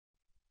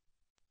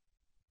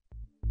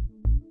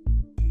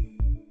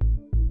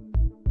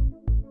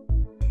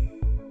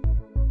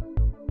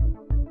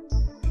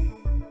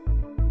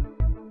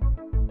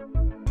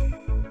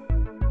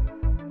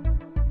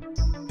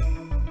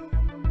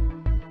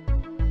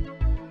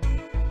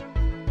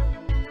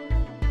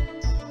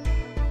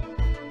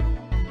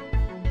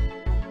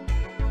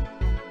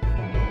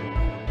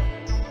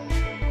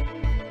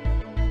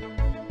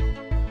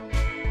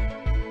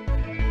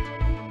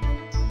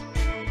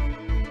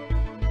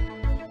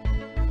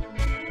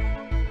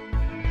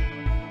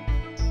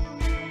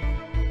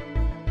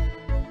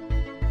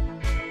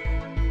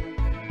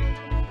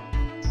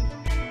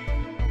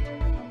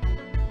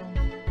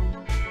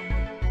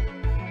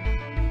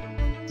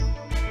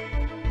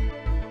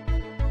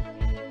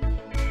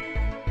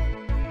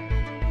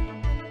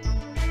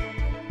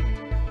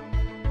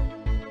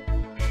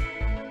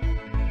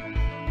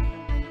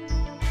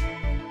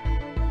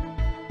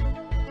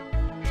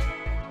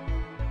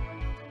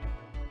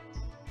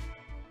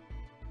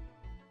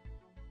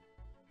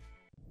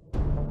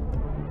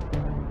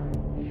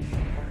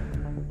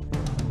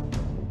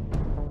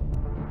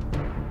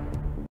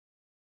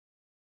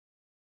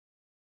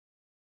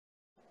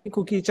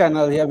Kuki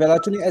channel here.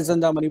 Velachuni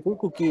agenda Manipur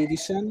Kuki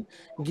edition.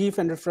 Gift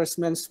and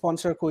refreshment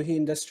sponsor ko hi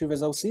industry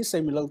vezausi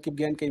SEIMINLAL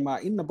KIPGEN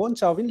kaima in nabon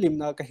chawin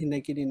limna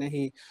kahinai kini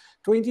nahi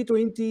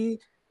 2020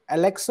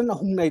 election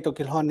humnai to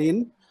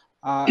kilhonin.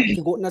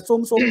 Kigot na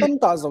som tam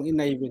ta zong in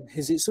naibin.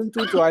 Hisi sun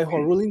tu ai ho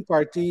ruling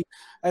party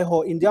ai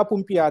ho India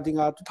pumpia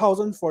dinga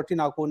 2014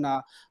 ako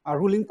na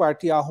ruling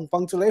party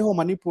hongpang chulai ho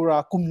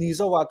Manipura kumni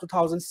zawa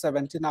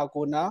 2017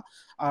 ako na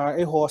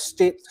ai ho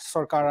state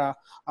sarkara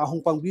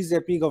hongpang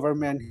BJP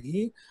government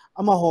hi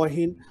ama ho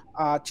hin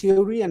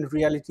theory and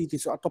reality ti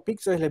so a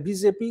topic so le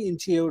BJP in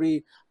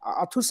theory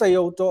athu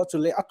sayo to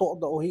chule ato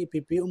do hi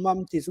PP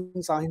umam ti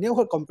sung sa hin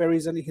ho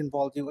comparison hin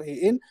involved hi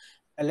in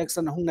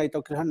election hung nai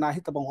to khan na hi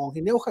tabong hong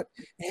hin khat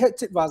he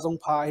chit wa jong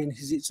pha hin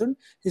hi chun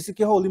hi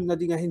ki holim na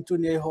dinga hin tu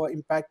ne ho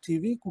Impact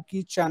TV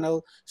Kuki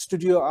channel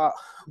studio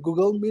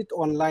Google Meet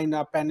online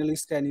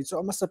panelist ni so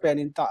ama sa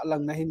penin ta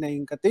lang na hin na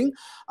hin kating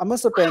ama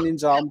sa penin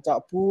jam ta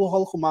pu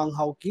HOLKHOMANG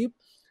HAOKIP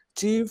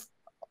Chief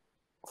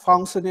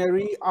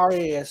Functionary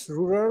RAS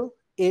Rural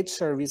Aid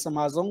Service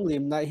Amazon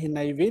Limna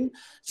Hinaivin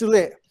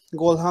Chule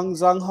Golhang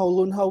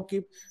JANGHAOLUN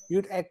HAOKIP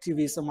Youth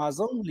Activist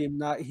Amazon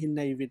Limna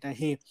Hinaivin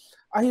Ahi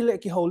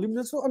Ahile ki holim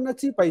na so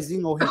anati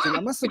paising o hitin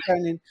ama sa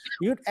kanin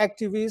youth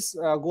activist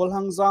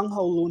Golhang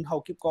JANGHAOLUN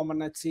HAOKIP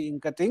community in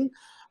kating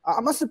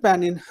ama sa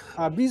panin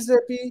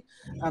BJP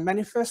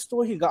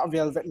manifesto hi ga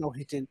velvet no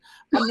hitin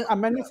a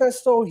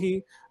manifesto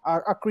hi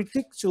a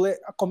critic chule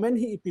a comment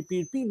hi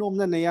PPP nom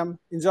na nayam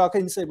inja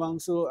kan say bang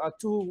so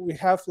two we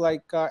have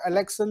like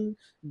election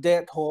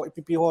date ho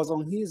PPP ho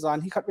zong hi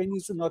zan hi khat ni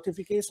su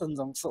notification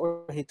zong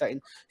so hitain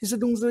hi su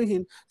dung zu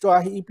hin to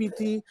hi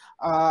EPT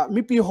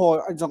mi pi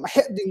ho zong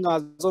heading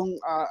zong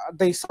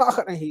dai sa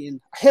khat na hi in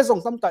he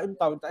zong tam ta im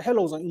ta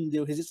hello zong in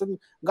dio hi sun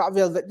ga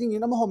velvet ding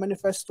in ama ho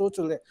manifesto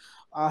chule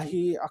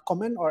hi a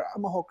comment or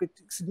ama ho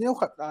critic signal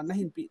khat na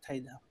hin pi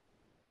thaida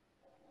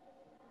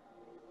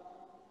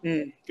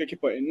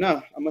Kekipa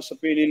na ama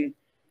sapinin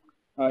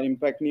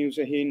impact news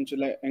hin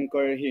chule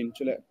anchor hin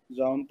chule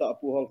jaun ta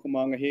apu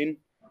HOLKHOMANG hin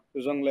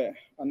tuzang le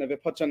anave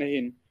phachana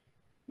hin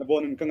na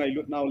bonun ka ngai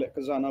lut naw le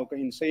ka janaw ka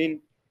hin sein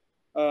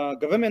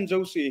government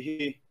josi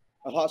hi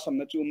alha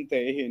samna chum te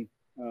hin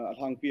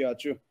alhang pia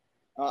chu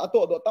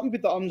ato do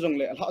tampita amjong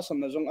le alha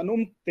samna jong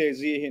anum te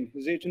ji hin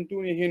je chun tu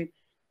ni hin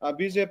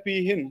BJP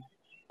hin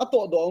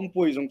ato do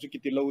poi jong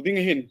chukiti loading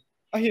hin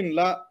ahin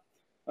la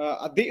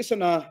ade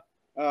sana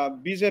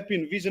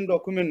BJP vision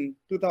document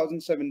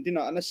 2017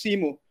 ana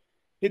simu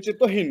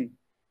hichito hin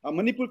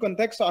Manipur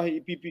context a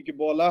EPP ki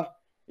bola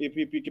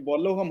EPP ki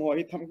bolo ham ho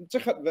hi tham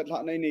chakhat vet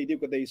la nai nei di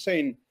ko dei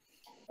sein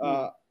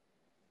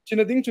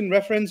chinading chun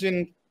reference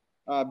in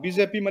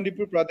BJP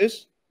Manipur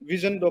Pradesh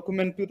vision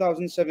document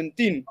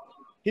 2017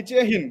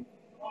 hiche hin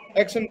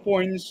action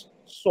points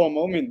so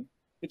moment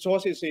it's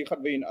also say khat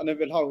vein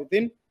anavel how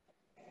hitin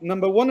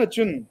number 1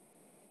 chun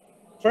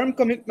firm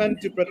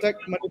commitment to protect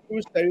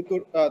Manipur's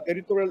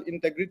territorial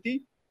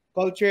integrity,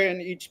 culture,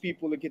 and each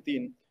people.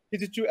 Kitin.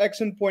 It's a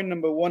action point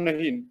number 1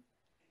 ahin.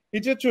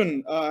 It's a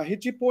chun.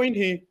 Hichi point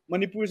he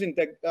Manipur's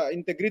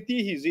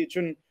integrity. He's a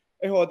chun.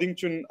 Ding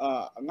chun.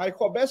 Ngai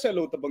ko besa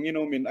lo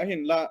tabangino min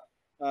ahin la.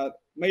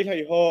 May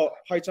hai ho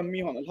hai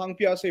chammi hon hang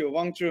pia se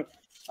wang chu.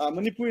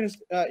 Manipur's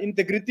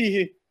integrity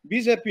he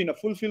BJP na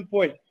fulfill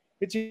point.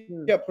 Hichi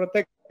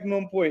protect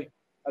nom point.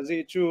 As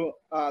a chu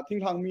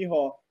think hang mi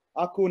ho.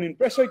 Akun in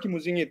pressure ki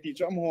muzinge ti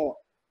cham ho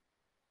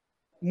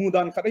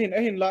mudan khadahin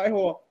ahin la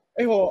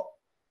eho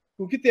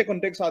kukite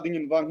context ading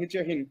in wang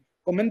hi hin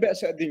comment be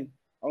sa ding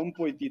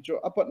poi ti cho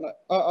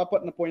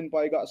apat na point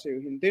pai ga se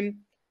hintin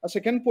a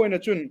second point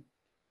achun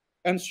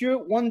ensure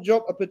one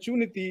job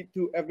opportunity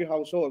to every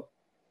household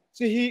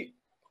si hi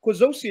ko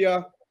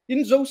zosia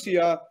in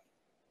zosia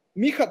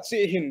mi khat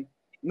se hin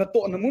na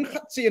to na mun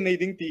khat se nei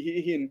ding ti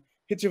hi hin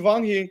hi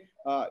chiwang hi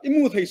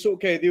imu thai so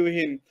ke diu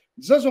hin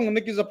zazong na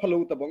ki za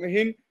phalo ta bang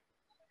hin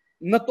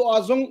na to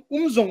azong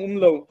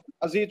umlo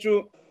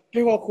azichu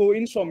keho ko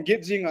in som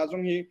get jing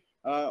azong hi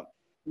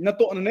na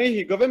to na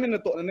hi government na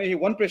to na hi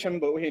 1%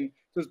 bo hin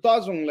so ta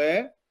zong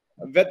le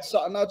vet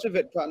sa na chu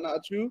vet ka na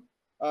chu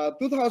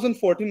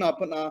 2014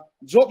 apana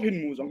job hin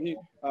mu zong hi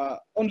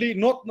only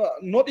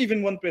not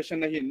even 1%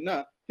 na hin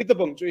na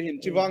hitabang chu hin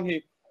chiwang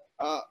hi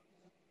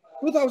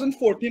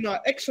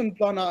 2014 action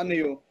plan na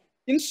aneyo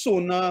in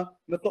sona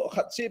na to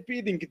khat se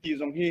pi ding ki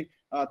zong hi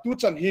tu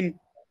chan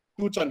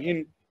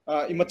hin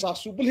imacha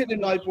super hit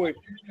in point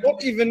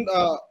not even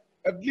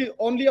at least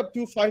only up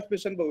to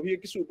 5% bo hi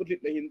ki super hit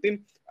la hintin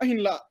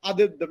ahin la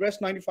other the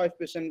rest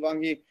 95%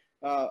 wang hi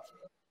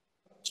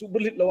super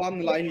hit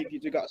lawam la hi ti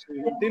jaga so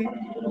hintin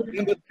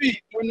number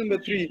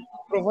 3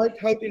 provide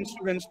health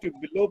insurance to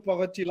below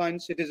poverty line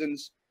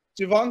citizens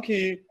chiwang ki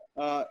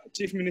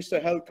chief minister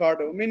health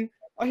card I mean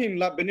ahin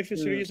la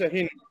beneficiaries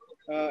ahin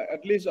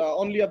at least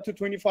only up to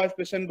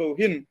 25% bo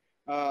hin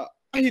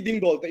ahi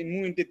ding dol ta in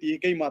mu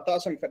inti kai mata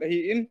sang khat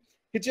hi in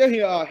hiche hi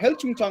health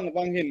chungchang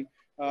wang hin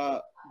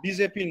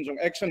BJP in jong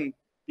action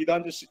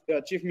idan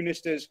chief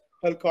minister's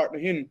health card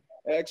hin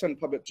action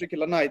public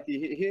trikila nai ti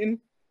hin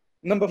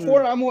number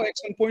 4 amo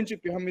action point chi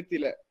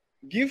pihamiti le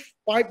give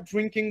pipe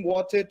drinking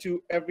water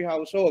to every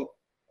household.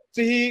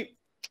 Chi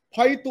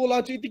phai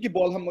tola chi tiki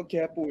bol ham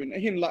ke puin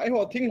hin la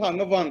ho thing hang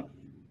awang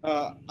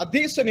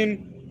additionin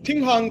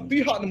thing hang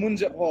tui ha mun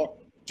je ho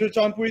chu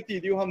champui ti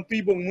diu ham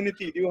tui bong muni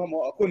ti diu ham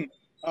ho kun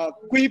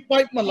kui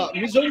pipe mala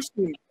mizo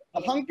skin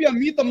hang pia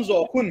mi tam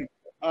zo kun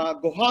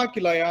goha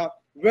kilaya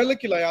wel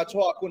kilaya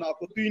cho kun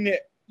aku tui ne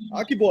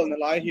aki bol na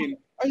lai hin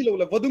ai lo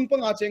la wadung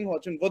panga cheng ho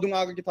chun wadung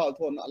aga ki thal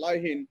thon na lai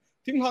hin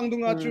thing hang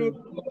dunga chu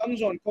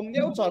amzon kom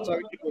neu cha cha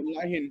ki bol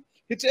lai hin.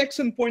 It's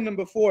action point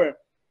number 4.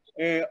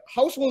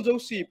 Households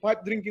of see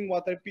pipe drinking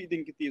water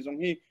feeding kiti zong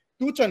hi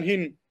tu chan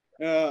hin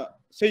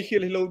say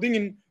hil loading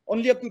in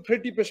only up to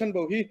 30%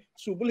 bo hi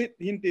subul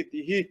hin te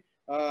ti hi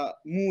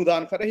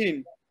mudan khara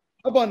hin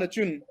abana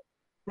chun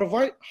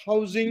provide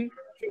housing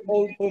to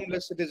all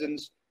homeless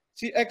citizens.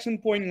 See action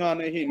point nga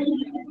na hin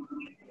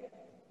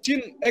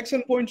chin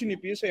action point chini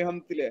pi say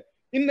ham tile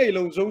in nei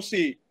lo zo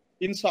si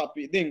in sa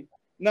pi ding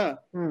na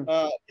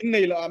in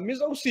nei la mi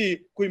zo si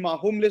kuima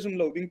homeless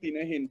loading ti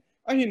na hin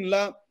ahin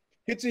la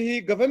hi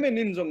government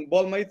in jong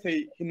bol mai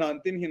thei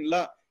hinan tin hin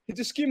la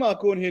hi schema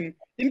kon hin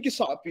in ki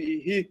sa pi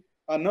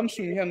hi nam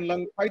sung hian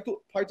lang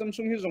phai tam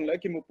sung hi jong la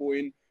ki mu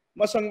point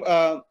masang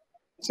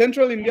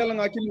central india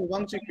langa ki mu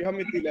wang chi ki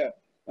hamiti le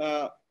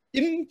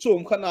in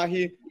chom khana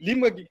hi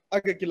limga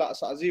aga kila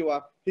sa jiwa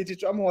hi chi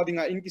cham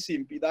hodinga in ki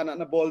sim pi dana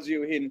na bol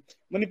jiu hin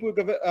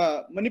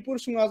manipur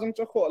sunga jong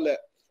cho kho le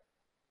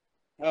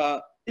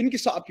in ki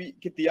sa pi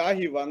ki tia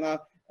hi wanga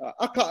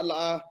aka la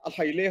a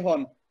haile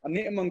hon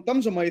ani among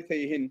tam zamai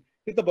thei hin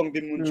kita bang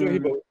din mun chu hi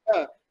bo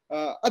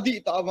adi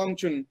ta wang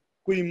chun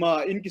kuima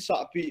in ki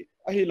sa pi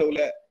a hi lo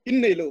le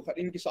in nei lo khat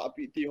in ki sa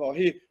pi ti ho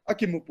hi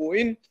akimu po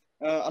in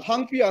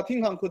alhang pi a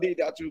thing hang khode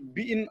de chu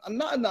bi in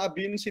anna na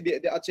bin si de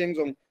a cheng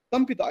jong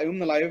tam pi ta ayum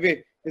na lai ve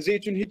ze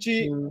chun hi chi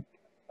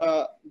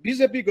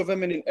BJP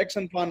government in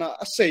action plan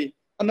a say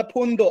ana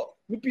pondo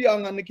pi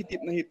anga na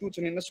kitip na hi tu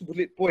chun na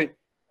subulit poi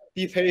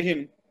ti thei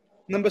hin.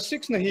 Number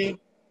 6 na hi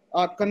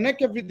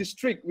connect every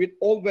district with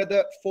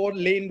all-weather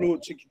 4-lane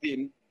roads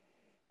ikitin.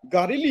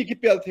 Garili ki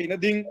pel thei na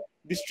ding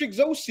district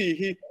zo si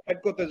hi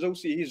headquarter zo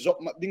si hi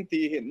zop mat ding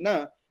ti hin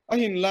na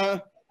ahin la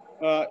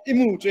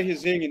imu che hi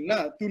zengin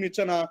na tuni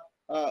chana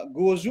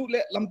gozu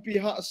le lampi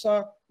ha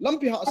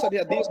sa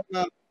dia des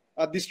na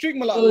district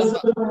mala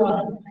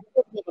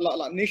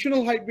la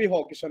national highway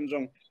ho ki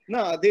sanjong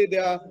na de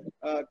dia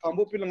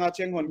kambo pilanga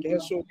cheng hon ke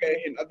so ke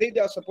hin ade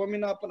dia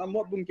sapomina pan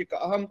amot bum ki ka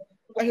aham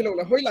ahilo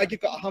la hoi la ki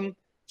ka aham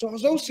so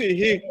zo si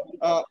hi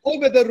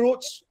all-weather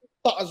roads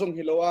ta azong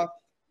hilowa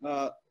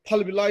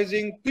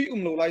pulverizing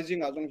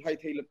pre-umlolizing azong high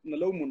tail na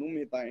low munum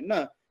hitai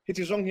na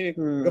hiti zong hi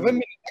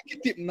government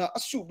akitip na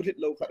asu brit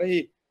low khara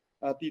hi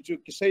ti chu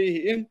ki say hi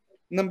in.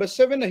 Number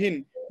 7 na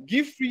hin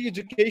give free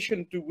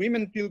education to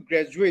women till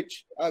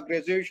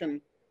graduation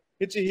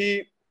hiti hi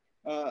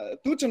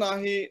tu chana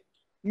hi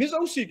mizo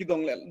si ki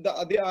dong le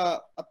da dia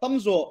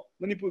atamzo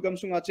manipur kam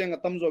sunga cheng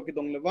atamzo ki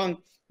dong le wang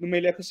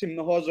numele khasim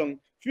na hozong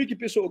free ki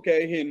piso ke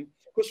hin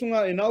ko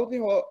sunga inauti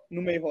ho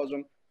numei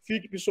hozong free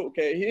ki piso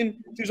ke hin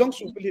ti zong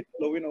su blit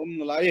lowin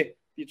na lai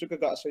ti chu ka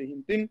ga sai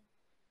hin tin.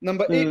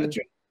 Number 8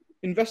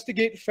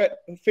 investigate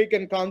fake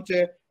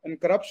encounter and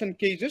corruption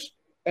cases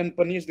and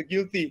punish the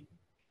guilty.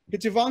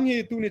 Hichiwang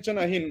hi tu ni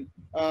chana hin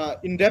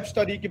in-depth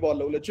study ki bol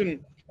lo chun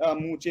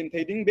mu chen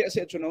thading be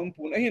se chunam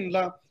pun hin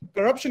la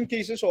corruption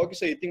cases or ki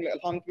say ting la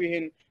hang pi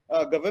hin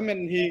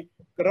government hi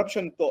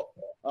corruption to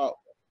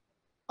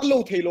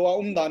allo thailo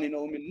dani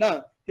no min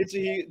na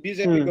hichi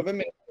BJP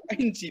government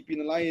hin chi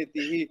pin lai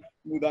ti hi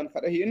mudan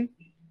khara hin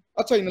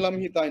achai nalam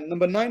hi tain.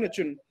 Number 9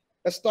 chun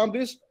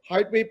establish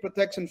highway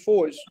protection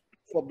force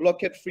for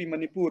blockade free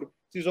Manipur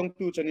season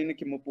 2 chanin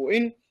ki mo po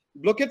in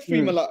blockade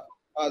free mala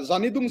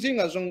zani dung jing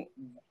azong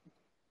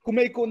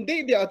kumei kon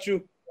de dia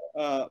chu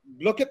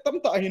blockade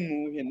tam ta hin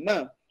mu hin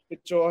na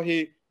icho hi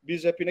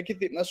BJP na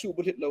kitip na su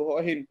bulit lo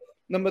ho hin.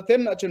 Number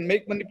 10 achun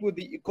make Manipur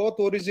the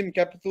eco-tourism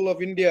capital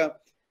of India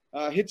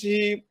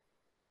hichi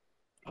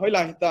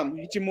hoila hitam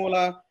hichi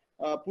mola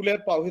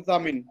pulet pau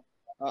hitamin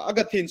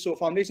agathin so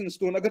foundation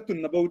stone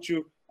agatun na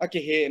bauchu ake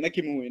he na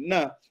kimu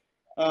na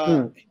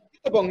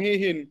tabong hi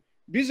hin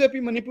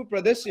BJP Manipur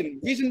Pradesh in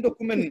vision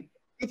document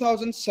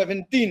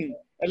 2017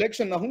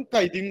 election na hung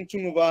kai ding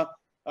chunguwa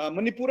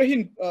Manipur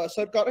hin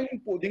sarkar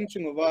hin poding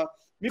chunguwa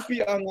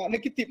mipi anga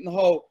nakitip na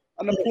ho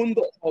ana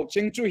pundo ho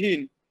chengchu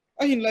hin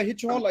ahin la hi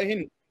cho la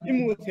hin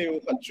imu theo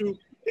khachu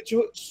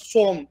hichu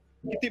som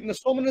kitip na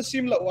som na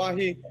sim la wa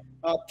hi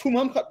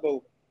thumam khat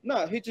bo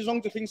na hi chi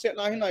jong chu thing set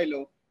na hin ai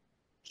lo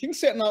thing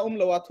set na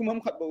lo wa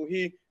thumam khat bo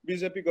hi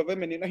BJP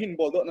government in hin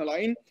bodo na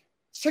lain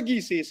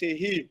sagi se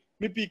hi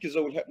mipi ki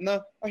zol hep na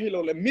ahi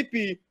lo le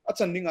mipi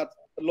achandinga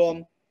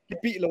lom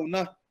kipi lo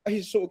na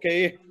ahi so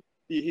ke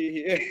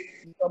hi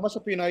ma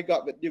sapi nai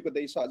ga bet yu ko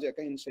dei sa je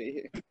ka hin se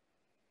hi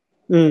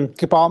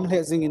ki pam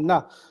le jing in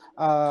na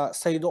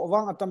sai do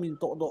wang atamin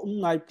to do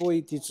ngai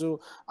poi ti chu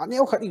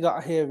aneu khat iga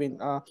hevin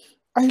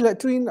ahi la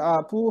twin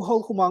pu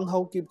HOLKHOMANG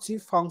HAOKIP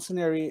chief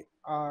functionary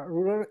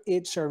rural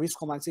aid service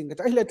command sing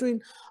ka ahi la twin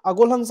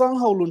agol hangjang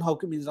haulun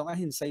HAOKIP min jang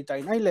ahin sai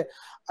tai nai le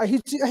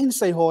ahi chi ahin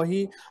sai ho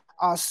hi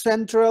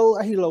central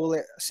hi lo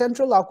le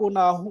central la ko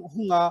na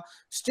hunga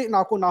state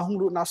na ko na hung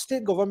na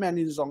state government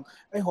in zong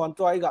ai hon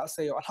to ai ga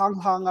se yo hang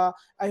hanga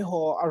ai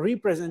ho a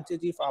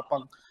representative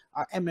apang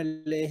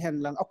MLA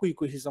hen lang akui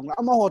kui hi zong la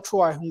ama ho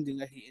try hung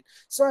ding a hi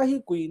sa hi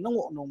kui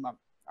no no ma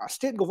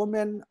state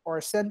government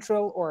or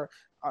central or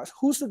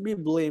who should be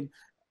blamed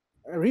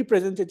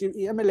representative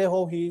MLA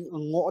ho hi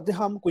ngo de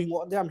ham kui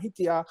ngo de ham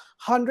hitia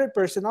 100%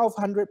 of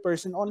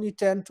 100% only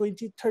 10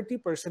 20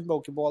 30%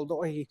 bo ki bol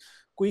do hi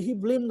kui hi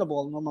blame na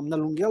bol no mam na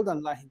lunggel dan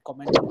la hin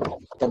comment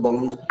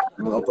tabang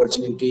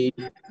opportunity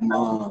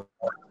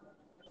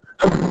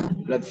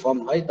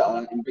platform ay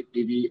ta impact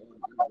TV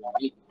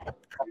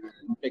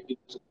impact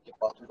TV ke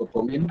pa ko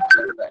komen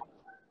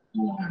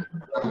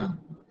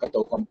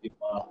kato komplit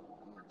pa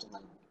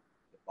jangan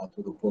pa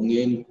ko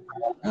komen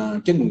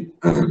kin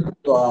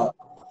to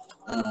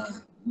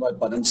mai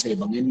padan se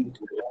bangin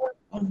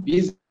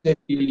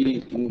BJP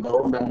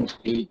government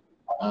di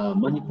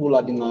Manipur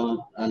adinga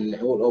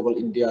all over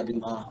India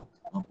adinga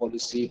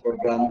policy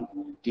program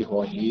di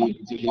hohi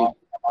di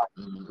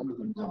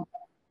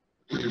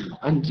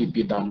anji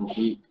bidang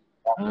hi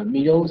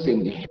miyo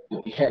sing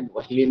head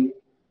wahin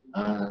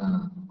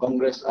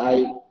Congress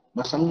ai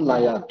masang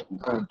laya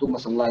tu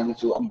masang layang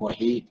chu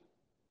amwahi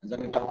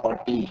Janata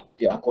Party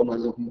di akon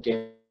azum ke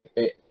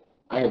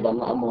ai bang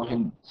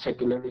amohin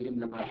secularism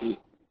namahi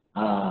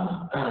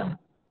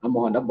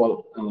amohan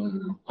abol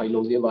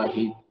phailo je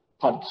wahi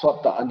phat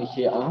sot ta ani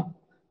he a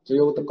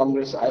joyo ta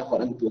Congress ai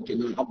horan tu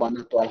kin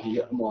abana to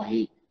hi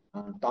amohi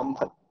tam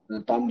khat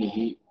tam ni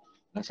hi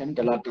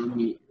central tam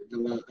ni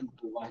nga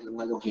antu wa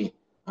nga lo hi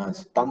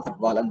tam khat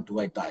wal antu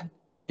ai tai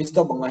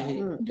hista banga hi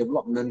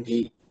development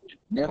hi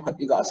ne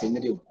khat iga asin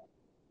ri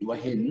wa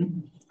hin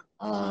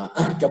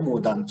kamu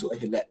dan chu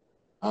hi le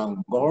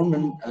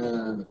government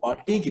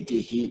party ki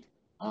hi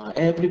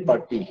every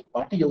party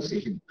yo se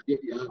hin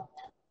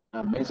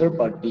major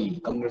party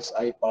Congress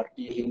ai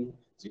party hin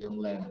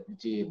jong la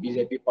ji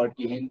BJP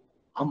party hin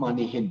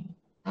amani hin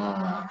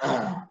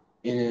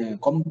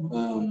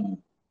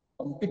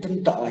competent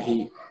ta hi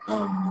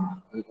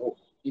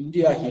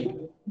India hi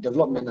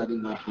development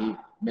adinga hi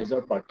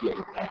major party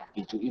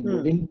ai chu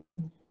including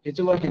he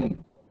chu hin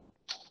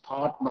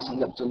part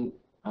masang chun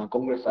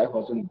Congress ai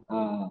ho chun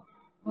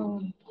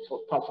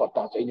part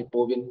ta chai ni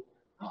povin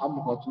am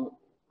ho chu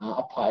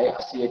aphai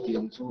asia ti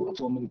ang chu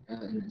achom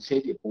se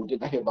ti po ti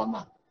he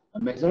banga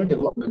major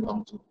development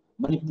bang chu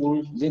Manipur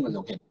jeng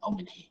lo ke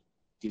amin hi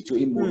ti chu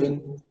including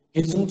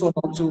he chung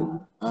chu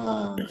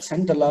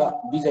central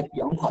BJP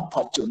ang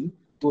phat chun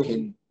tu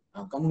hin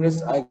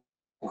Congress ai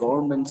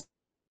government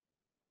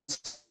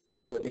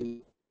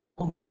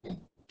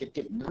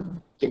kitip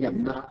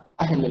na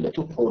ahin lele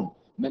tu phone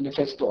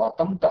manifesto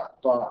atam ta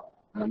to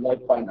loi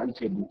pan an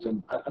se bu chen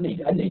ani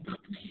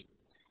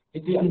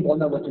iti an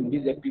bona wa chun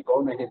BJP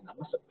government he na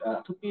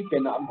thu pi pe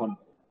na amon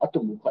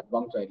atum khat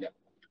wang chai le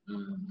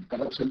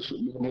corruption su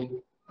ni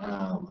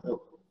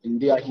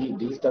India hi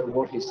digital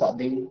war hi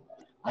sading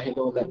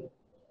ahilo la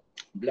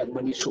black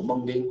money su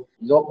mang ding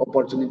job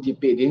opportunity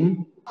pe ding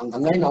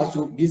angai na su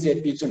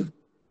BJP chun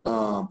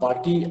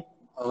party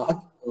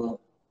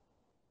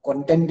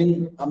contending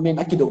amen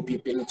akido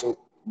people chu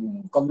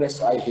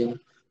Congress ai hin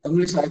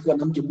Congress ai ko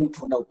nam ki mu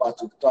thuna pa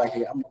chu ta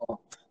he am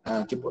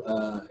ki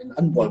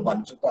an bol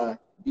ban chu ta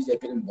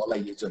BJP in bol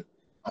ai chun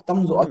atam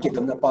zo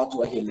akidam na pa chu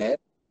a he le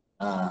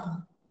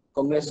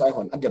Congress ai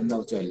hon adem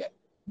na chu le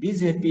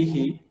BJP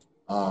hi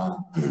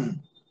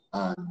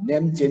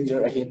name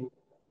changer a hin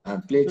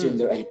play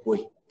changer ai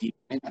poi ti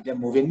adem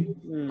moving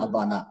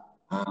abana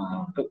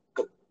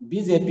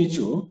BJP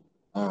chu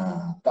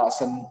ta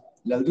san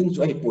lalung chu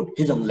ai put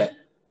hi jong le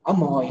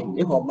amoy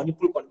e ho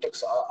Manipur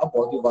context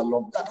about the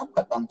valom ta tham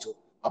ka tam chu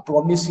a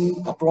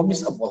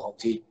promise about how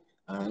ti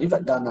if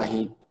that dana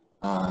hi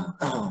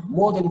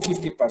more than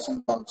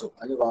 50% tam chu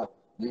aliwa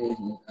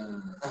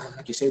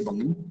ki say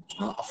bangin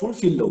a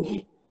fulfill lo hi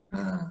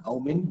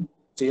aumin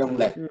cheyong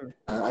le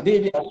ade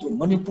to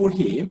Manipur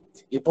hi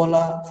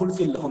ipola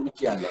fulfill hom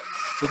kya le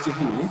ki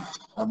hi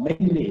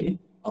mainly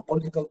a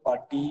political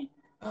party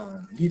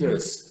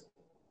leaders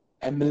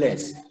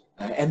MLAs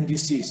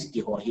MDCs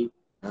ki ho hi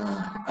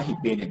ahi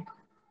penen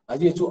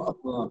aje chu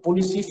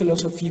policy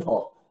philosophy ho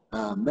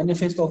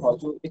manifesto ho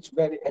chu it's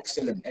very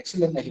excellent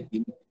ahi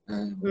din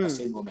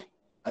ase moment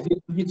aje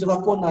hi jwa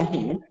ko na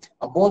hi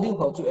a boarding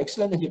ho chu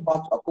excellent hi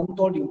part a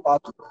controlling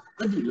part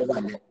adi laga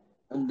le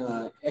and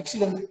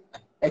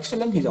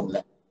excellent hi jong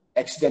le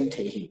accident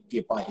hi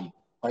ki pa hi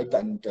pai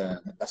tan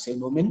ase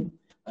moment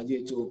aje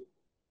chu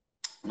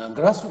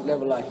grassroots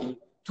level hi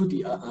to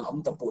the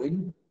amta point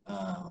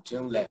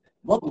chang le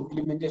what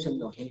implementation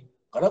no hi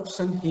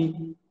corruption hi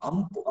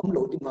am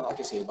lo ding ma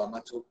ake se ba ma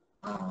chu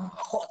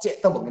ho che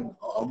ta bang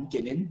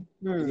kenin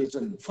ye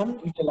chun fund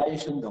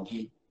utilization no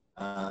hi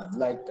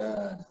like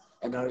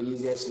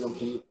NREs no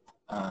hi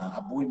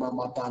abui ma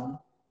matan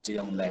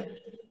chang le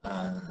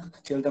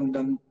children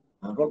dam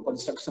road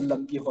construction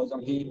lam ki ho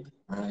jang hi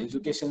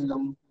education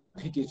lam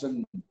hi ki chun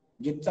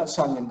gim ta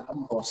sang am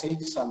ho se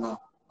sang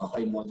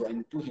hoi mo do en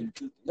tu hin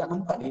tu ya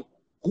nam ka ni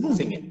ung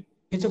zengin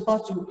It's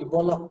about to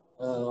evolve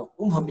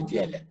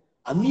hamitiale.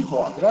 Ami ho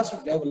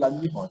grassroots level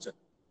ami ho ch.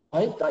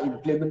 Hai ta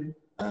implement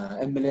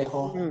MLA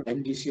ho,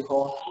 MDC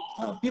ho,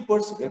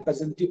 people's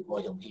representative ho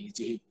yung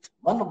hi.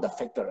 One of the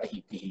factor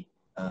ahi pi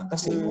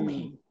kasi mo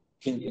hi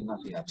hindi nga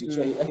dia.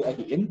 So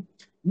ahi in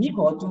ni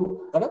ho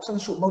to corruption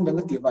shoot mong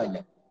negative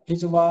ile.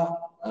 Hijwa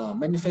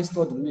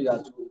manifesto dung ni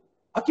tu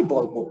aki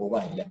ball po po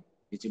ile.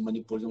 Hiji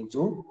Manipur yung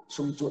tu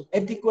sum tu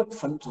adequate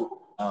fund tu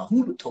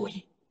hung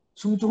thoi.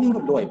 Sum tu hung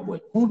loi boy.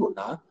 Hung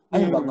na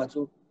ay bang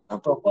tu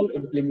proper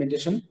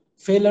implementation,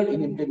 failure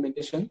in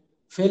implementation,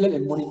 failure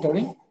in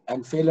monitoring,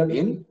 and failure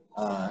in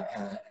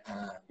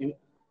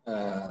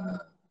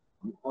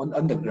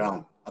on the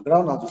ground. A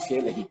ground how to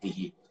fail a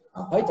hippie.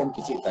 Why tan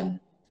kichi tan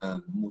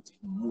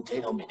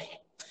muthe ho mene.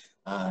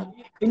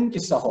 In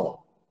kisaho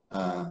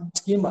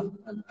schema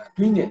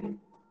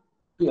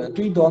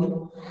tui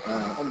don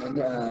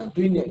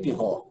tui ti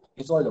ho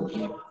is all of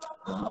him.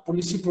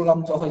 Policy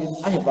program cho hai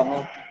ai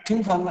bang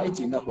thing thang ai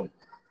chi na ko.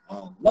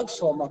 Lak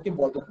so ma ki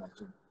bol to ma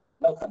chu.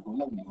 Lak khan ho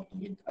lak ni ho tu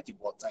a ti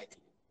bol chai thi.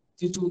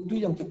 Chi chu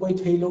tui yang ki koi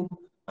thei lo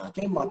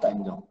cái mà tại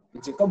nhau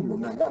chỉ có một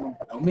ngày ra nó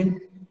bắt đầu mình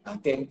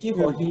tiền kia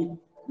rồi thì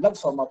lắc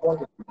xóm mà bao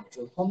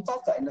giờ không tác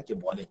tại nó chỉ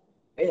bỏ đi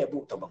đấy là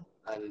buộc tập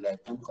là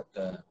trong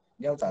cái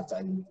nhau tại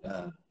tại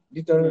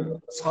liter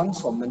sáng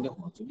xóm mình được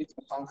một chút liter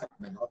sáng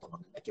khách mình họ tập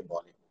nó chỉ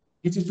bỏ đi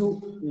cái chú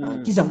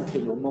cái dòng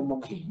thì nó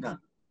mong hiểu nè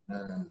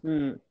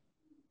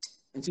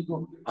cái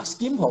chú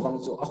scheme họ bằng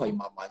số hỏi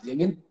mà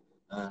riêng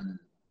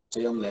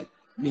cho ông là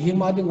mình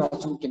mà đi ngã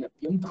chú cái này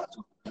kiếm ta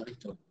chú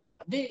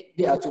đấy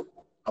để chú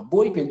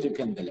boy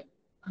pension đấy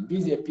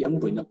BJP ang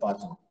boy na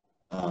pato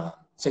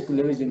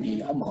secularism hi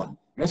amon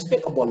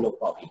respect about lo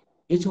pa hi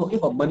icho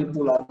iho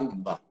Manipur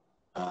ang ba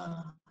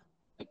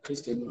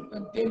Christian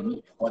and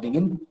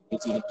ordingin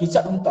ichi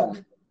kicha ang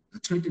tan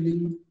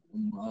threatening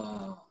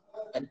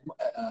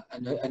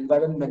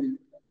environment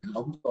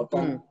long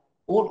total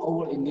all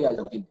over India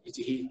lokin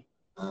ichi hi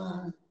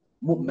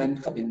movement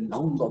kapin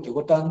long do ki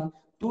gotan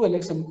two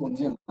election kon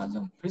jeng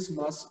ajam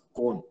Christmas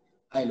kon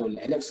ai lo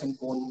election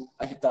kon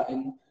ahita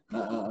in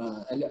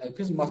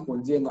Christmas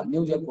kon jeng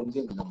New Year kon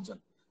jeng nam chen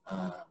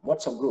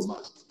WhatsApp group ma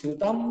thil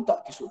tam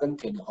ta ki su kan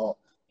then ho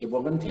ki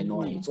bo kan then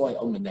no hi choi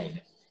om nei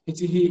le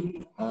hi hi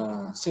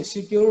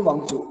secure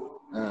wang chu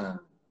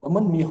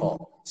man mi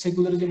ho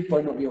secularism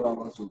point of view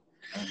wang chu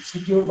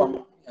secure wang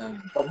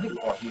public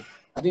ho hi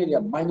ade ya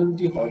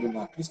minority ho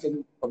ma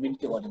Christian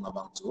community ho ma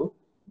wang chu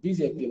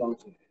BJP wang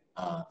chu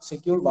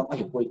secure wang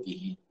hi poi ti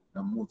hi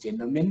mu chen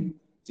na min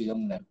chi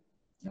yong le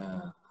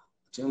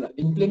chính là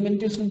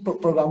implementation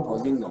program của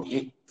riêng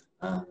rồi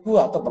cú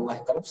ảo tập bằng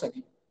ngày corruption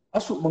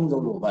áp dụng mong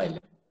dầu đổ bài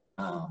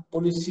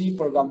policy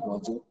program của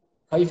chúng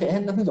hay phải hết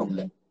nó cái dòng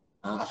lệ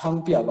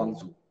hàng pia bằng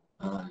chúng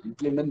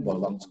implement bỏ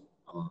bằng chúng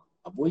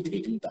buổi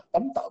thì chúng ta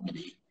tắm tạo mình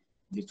đi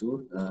thì chú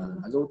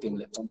dấu tiền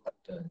lệ trong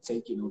mặt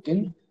xây kỷ đầu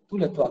tiên tu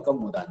lệ thua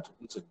công một đàn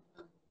chúng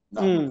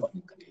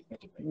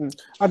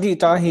adi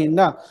ta hin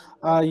na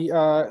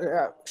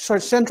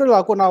central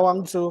la ko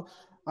nawang chu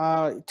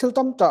thil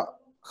tam ta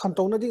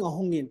khantong na ding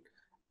ahungin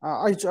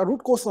ai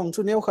root cause song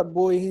chu neu khat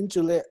boy hin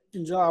chule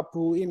inja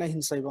pu in a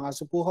hin sai banga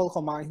chu pu hol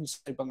khoma hin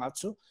sai banga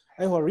chu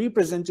ai ho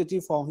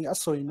representative form hi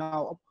asoi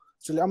now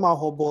chule ama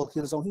ho bol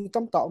khil song hi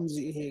tam ta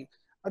ji he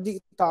adi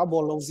ta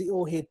bol lo ji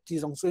o he ti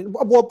song chu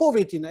bo po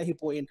ve ti na hi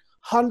po in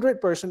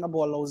 100%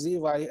 abol lo ji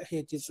vai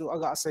he ti chu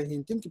aga sai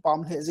hin tim ki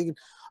pam he ji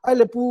ai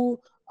le pu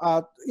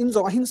in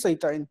zo hin sai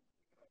ta in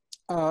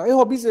ai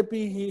ho BJP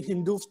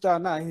Hindu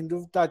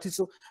ta ti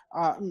so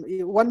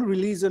one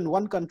religion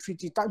one country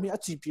ti ta mi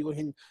achi pi go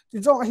hin ti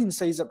zo hin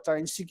sai zap ta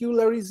in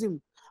secularism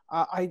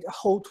I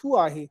how to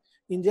hi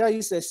India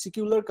is a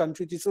secular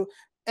country ti so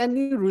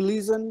any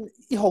religion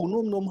I ho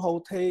nom ho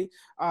the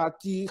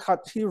ti khat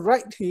hi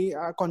right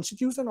hi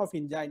constitution of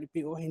India ni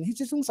pi go hin hi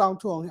chi sung sound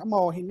thong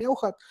ma hin neu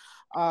khat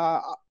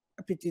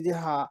piti de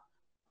ha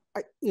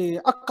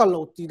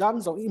akalo ti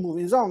dan zong imu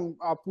in zong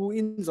pu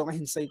in zong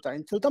hin sai ta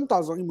in thil tam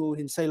ta zong imu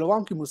hin sai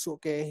lawang ki musu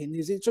ke hin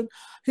hi chun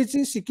hi chi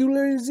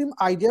secularism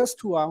ideas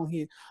tu ang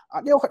hi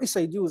deu khat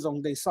sai du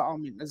zong dei sa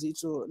amin azi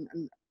chu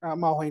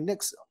ma hoi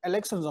next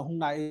election zong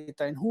nai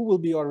ta in who will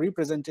be your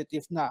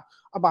representative na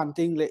aban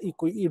ting le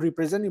i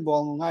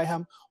representable ngai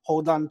ham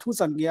hodan thu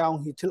san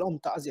gyang hi thil om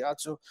ta ji a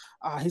chu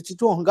hi chi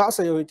tu hanga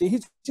sai hoi te hi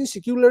chi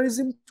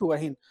secularism tu a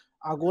hin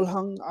agol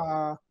hang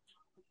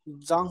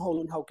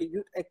JANGHAOLUN HAOKIP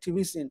youth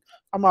activist in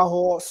ama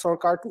ho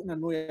sarkar tu na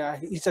noya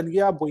isan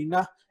gya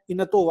boina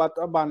ina to wat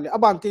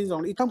aban tin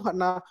jong itam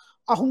khatna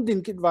ahung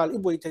din kitwal i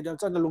boi thai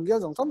chan lungya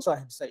jong sam sa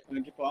sai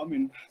ki pa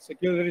min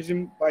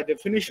secularism by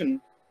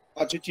definition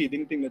achi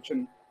ding ting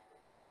chun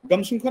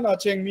gamsung khan a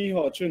cheng mi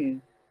ho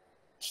chun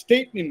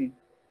state in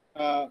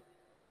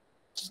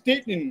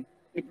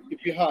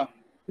if you ha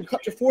you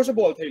cut the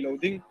forcible thai lo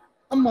ding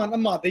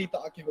ama dei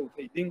ta ki ho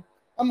thai ding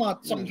ama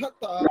chamthat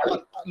ta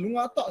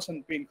lunga ta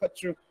san pin khat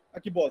chu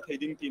aki bol thai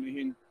ding tin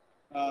hin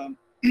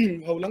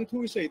ho lang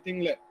thu sei ting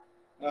le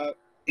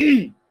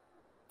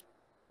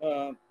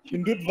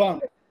hindut wang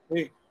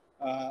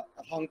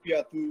hang pia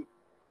tu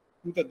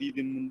ta di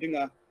din mun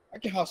dinga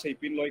aki ha sei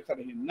pin loi khat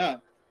hin na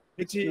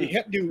hichi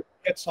head du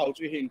head sau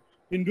chu hin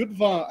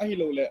hindutwa a hi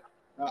lo le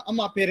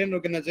ama parent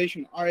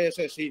organization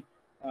RSS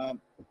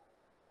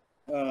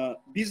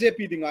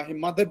BJP dinga hi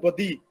mother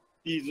body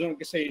ti zong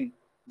ke sein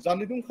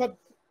zanidung khat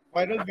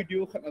viral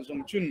video khat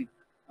azong chun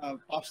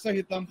pastor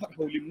hitam khat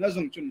holim na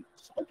zong chun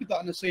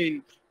pita na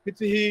sein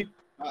hichi hi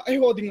ai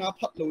ho dinga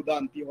phat lo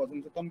dan ti ho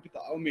jong tam pita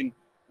aumin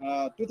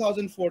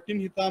 2014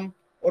 hitam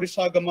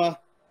Orissa gama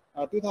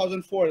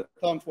 2004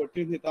 tam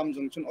 14 hitam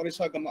jong chun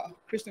Orissa gama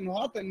Christian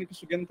ho ta ni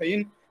sugen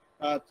thain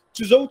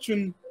chuzo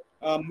chun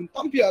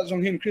tam pia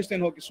jong hin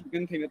Christian ho ki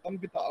sugen thain tam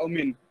pita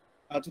aumin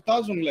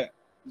 2000 le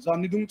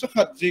zanidung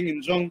chakhat jing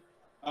in jong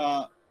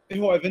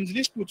ho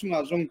evangelist pu chunga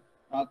jong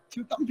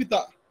thil tam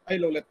pita ai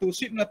lo le tu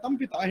sit na tam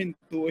pita hin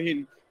tu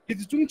hin ki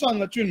chung chang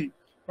na chun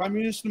Prime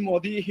Minister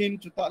Modi hin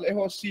chuta le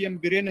ho CM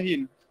Biren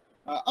hin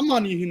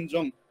amani hin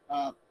jong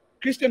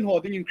Christian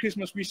holding in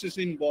Christmas wishes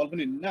involved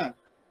in na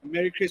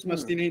Merry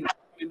Christmas tin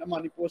in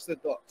amani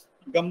posted to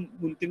gam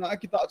muntina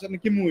kita chan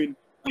kimuin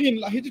hin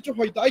la hi chu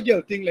hoi ta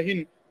gel ting la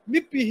hin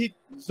mipi hi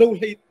zo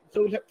le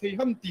thei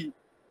hamti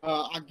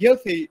a gel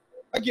thei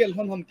a gel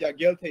hon ti a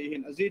gel thei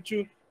hin aze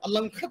chu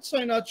alang khat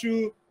saina chu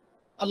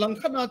alang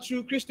khana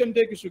chu Christian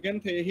day ki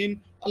sugen thei hin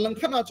alang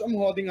khana chu am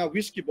holding a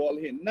whiskey ball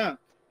hin na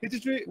it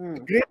is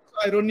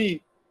greatest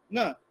irony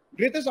na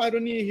greatest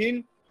irony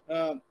hin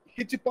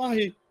hitipa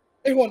hi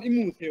ehon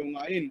imu theu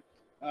nga in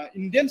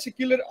Indian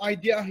secular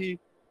idea hi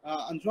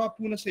anjwa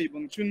puna sei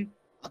bang chun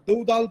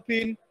adodal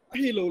pin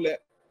hi lo le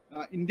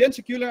Indian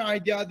secular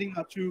idea ding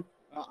chu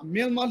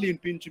mel ma lin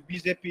pin chu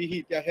BJP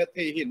hi tia het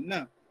thei hin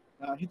na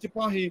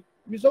hitipa hi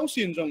mizo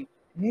sin jong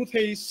mu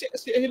thei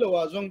se hi lo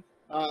wa jong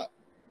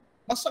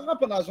masanga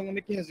pana jong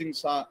ne ki hezing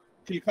sa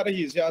thil khara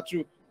hi ja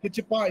chu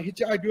hitipa hi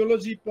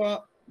ideology pa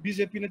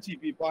BJP na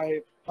chipi pa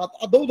he hat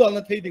adodal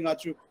na thei dinga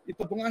chu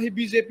ito bunga hi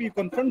BJP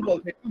confront bol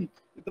thei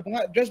ito bunga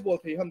address bol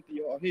thei ham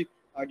ti ho hi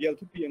agel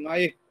thu pi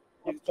ngai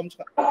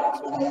chomcha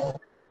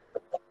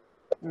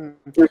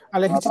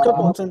ale hi chito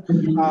ponchen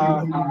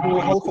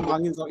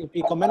HOLKHOMANG in zo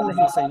ipi comment na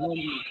hi sai no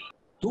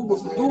tu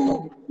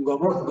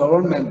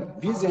government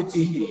BJP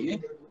hi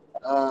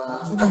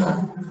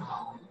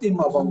tin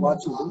ma bang wa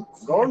chu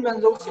government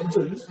zo chen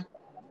chun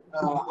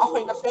a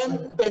hoi na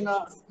pen na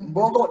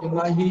bodo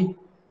dinga hi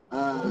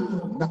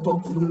na to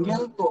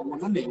ngel to mo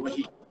ne wa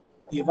hi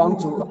iwang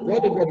chu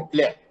very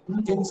clear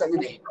tin sang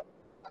ne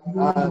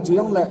chu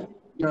yang la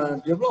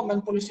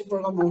development policy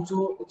program chu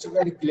it's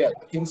very clear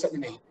tin sang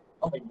ne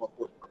a hoi mo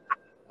pu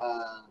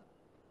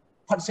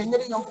phat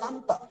singari ngam tam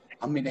ta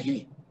amin hi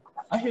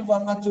a hi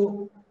wanga chu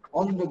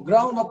on the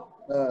ground of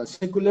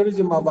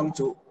secularism abang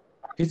chu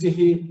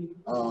hi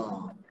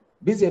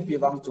BJP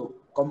bang chu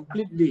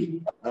completely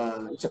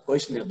it's a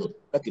questionable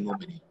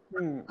katinobini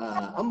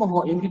amma ho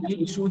in hi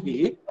issue hi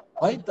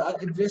why ta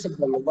address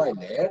global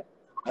le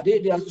ade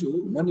dia chu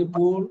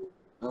Manipur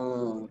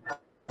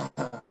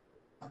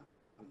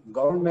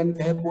government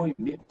hai boy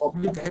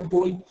public hai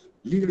boy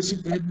leadership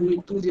hai boy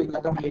tu je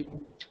ladam hai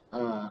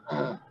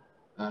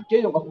ke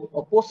yo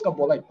oppose ka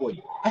bolai boy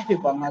ai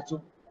bang chu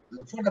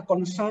for the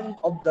concern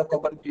of the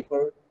common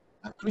people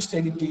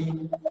Christianity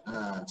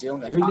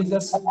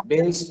religious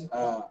based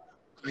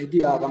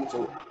idea bang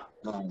chu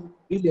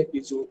BJP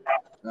chu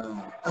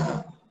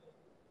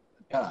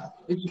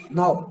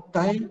now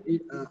time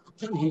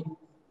can he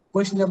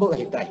questionable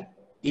hi tai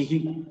hi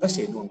ka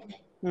se no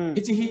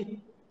hi hi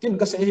tin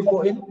ka se hi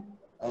po in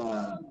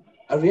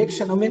a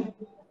reaction amen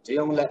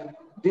cheyong la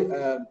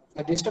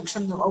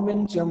destruction amen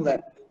cheyong la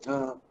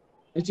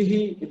hi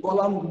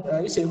bolam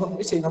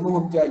ise ngam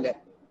hom ja le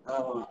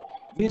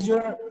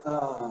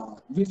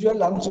visual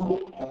lang chu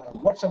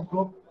WhatsApp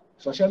group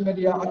social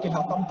media aki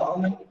hatam ta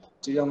amen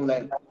cheyong la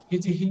hi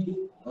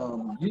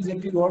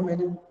BJP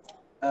government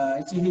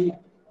hi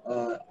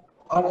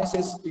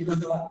RSS ida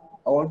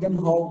organ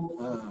ho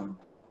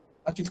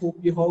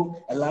akithupi ho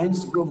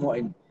alliance group mo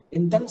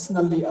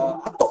intentionally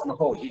atok na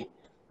ho hi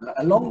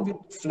along with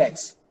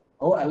flags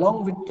or along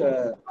with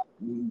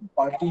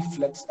party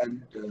flags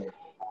and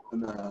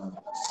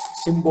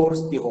symbols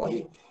di ho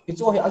hi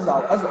icho hi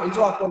azau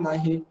icho ko na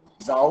hi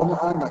zau na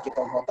na ki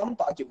tong ho tam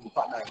ta ki bu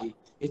pa na hi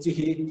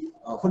hi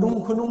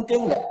khunung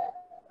teng le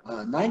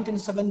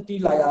 1970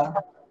 la ya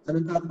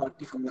Janata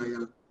Party kam la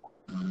ya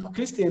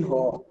Christian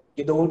ho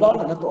ki do da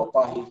na to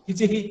pa hi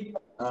hi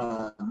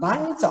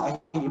nai cha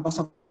hi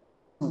masam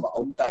ba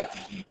om ta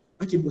hi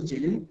ki bu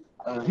chilin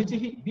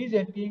hi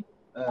BJP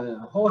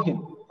ho him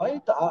hai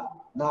ta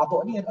na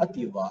to ni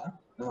ativa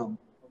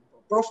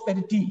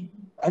prosperity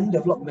and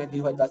development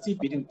hi wa ta chi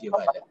piding ti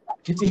wa le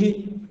hi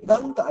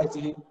dang ta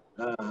chi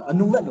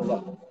anung la wa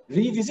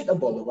revisit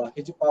about wa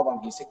hi pa wang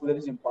hi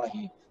secularism pa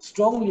hi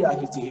strongly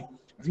hi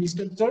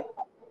restructure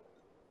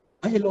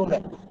ai lo le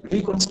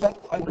reconstruct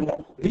ai lo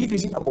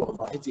revisit about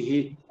wa hi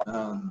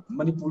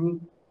Manipur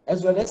as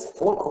well as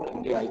all over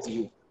India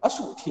hi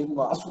asu thim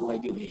wa asu ai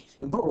di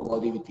improve all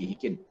the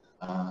kin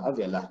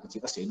avela chi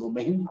ka se no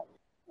main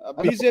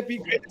BJP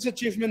greatest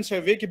achievement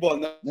survey ki bol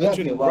na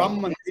chun Ram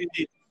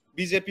Mandir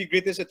BJP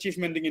greatest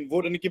achievement ding in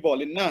vote ni ki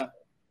bol in na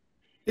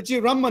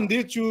Hichi Ram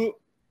Mandir chu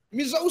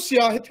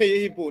Mizausia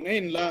Hete Hipo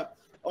in la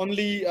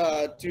only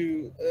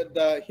to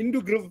the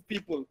Hindu group of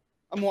people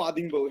amo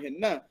adingbo hin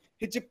na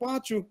hichi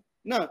pachu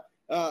na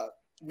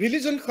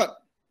religion khat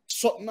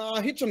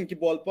sotna hichon ki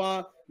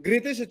bolpa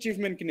greatest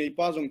achievement ki nei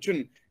pa jong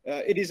chun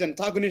it is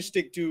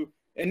antagonistic to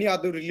any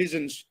other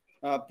religions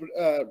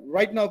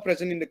right now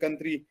present in the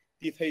country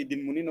ti thai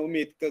din muni no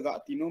met ka ga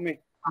ti no me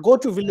go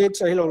to village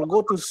hello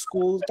go to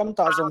school tam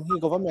ta zong hi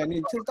government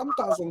in thil tam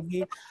ta zong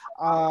hi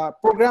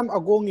program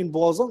agong in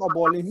bolzong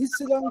abol in hi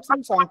silang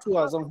chung sang thu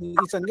zong hi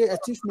isange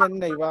achievement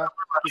nei wa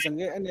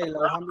isange anei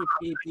lo ham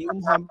ip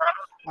ham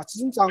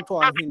chung sang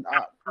thu hin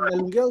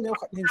nalungel ne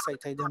khat hin sai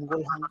thai dem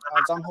gol hang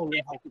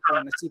JANGHAOLUN HAOKIP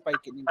na chi pai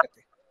kin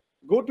kate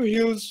go to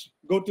hills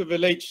go to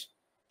village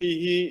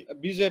hi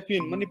BJP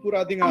in Manipur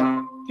adinga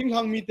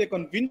thinghang mi te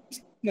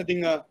convince na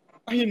dinga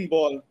ahin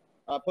bol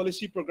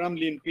policy program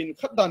lin pin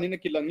khatdani na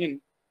kilangin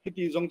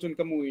hiti zongchun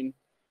kamuin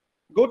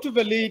go to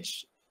village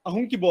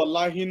ahung ki bol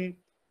la hin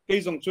ke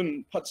zongchun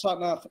phatsa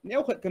na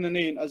neu khat kana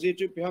nein aje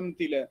chu pham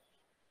tile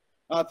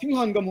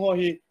thinghang gam ho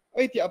hi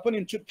ai ti apan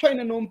in chut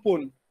thaina nom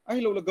pun ai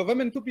lo la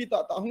government tu pi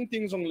ta ahung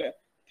ting zong le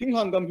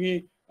thinghang gam hi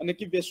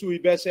aneki besui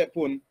bese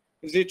pun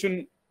je chun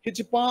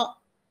hichipa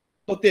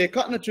to te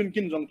kha na chun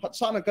kin jong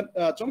phatsa na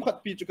chom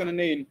khat pi chu kana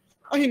nein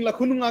ahin la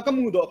khununga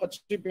kamu do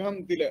khat chi pham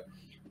tile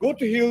go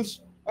to hills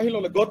ahilo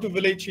la go to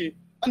village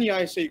ani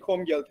ai sei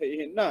khom gel the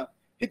hin na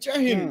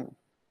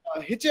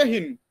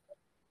hichahin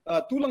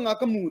tulanga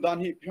kamu dan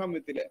hi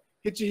phamitile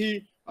hichi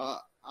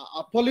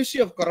a policy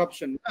of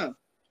corruption na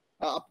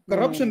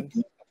corruption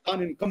tu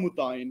anin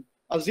kamutain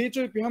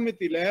azecho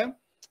phamitile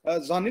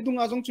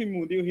zanidunga jong chui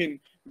mudi hin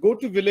go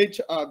to village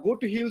go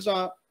to hills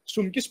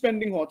sumki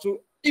spending ho chu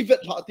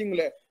ivet hating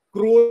le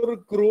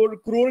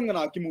crore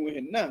ngana ki mu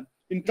hin na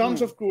in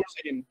terms of crores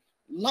in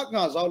lakh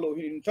nga zawlo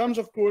hin in terms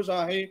of crores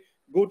hey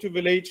go to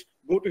village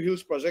go to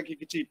hills project hi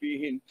kichi pi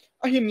hin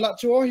ahin la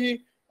cho hi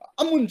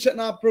amun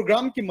chana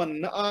program ki man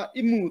na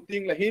imu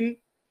ting la hin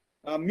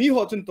mi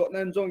ho chun to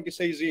nan jong ki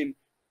seizin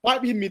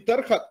pipe hi meter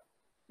khat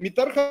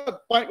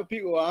pipe pi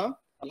wa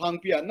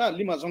alhang pi na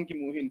lima jong ki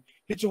mu hin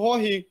hi chu ho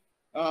hi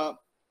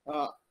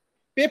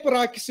paper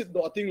ki sit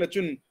do ting la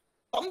chun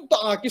tam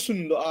ta ki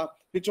sun do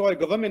hi chu ho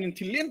government in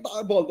thilen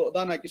ta bol do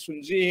dana ki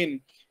sun jin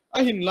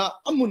ahin la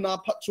amuna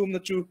phachum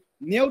na chu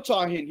neu cha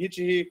hin hi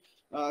chi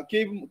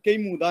ke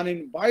mu danin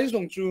bai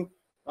jong chu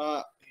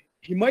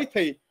himai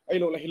thai ai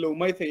lo la hilo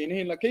mai thai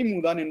ne la ke mu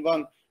danin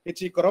wang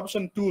hi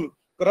corruption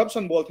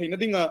corruption bol thai na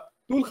dinga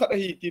tool khat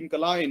hi team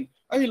kalain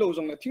ai lo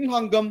jong la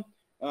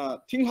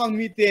thinghang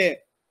mi te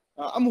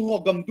amho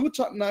gam du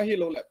chat na hi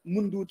lo la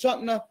mundu chat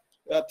na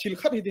thil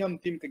khat hi ham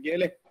team ka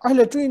gele ai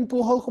le twin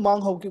pu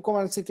HOLKHOMANG HAOKIP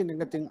command sikin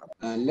ngating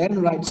land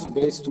rights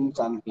based tung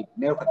chang hi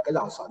neu khat ka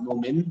law sa no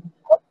men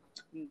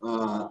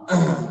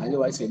ai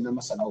lo ai se na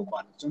ma sa no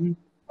ban chun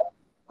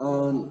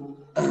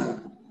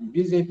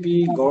BJP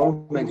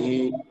government hi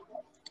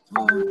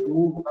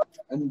tu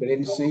an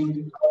brain sing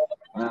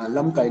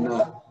lam kaina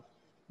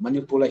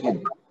Manipur la hin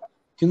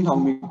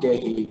thinghang mi te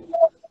hi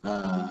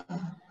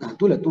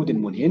tu la tu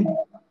din mun hin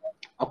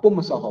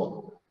apum sa ho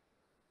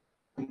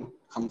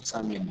kham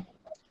samin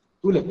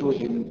tu la tu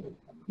hin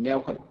neu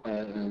khat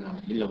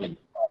hilawin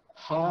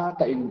ha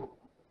ta in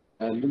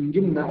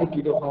lungim na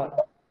akido ha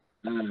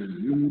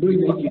lungdoi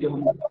na akido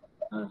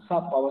sa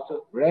power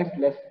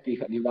restless ti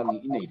khani wang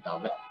inai ta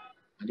ba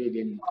ade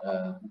din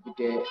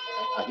ite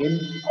again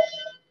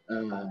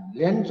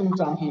land chung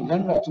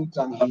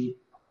chang hi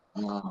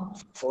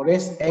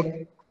forest act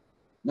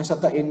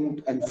nasata in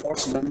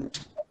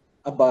enforcement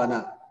abana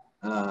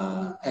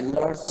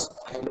enlarge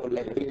hello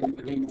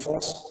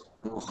reinforce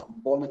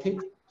bonati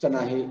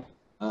chana hi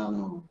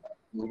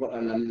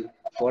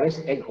forest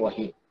act ho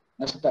hi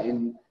nasata in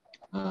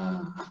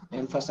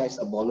emphasize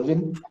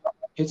abolin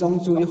he chong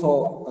chu ho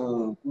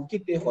Kuki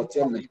te ho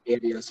chen na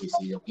area cc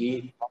yogi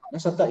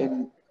nasata in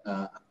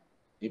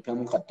ipam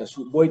khat ta su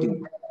boyding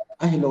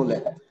a hello le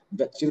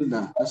that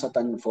chilna nasata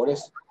in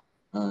forest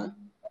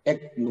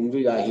act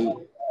nungri ya hi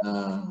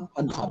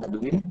an kha da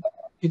dungin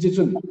hi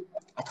chun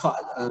atha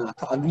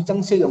anwi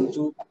chang se yong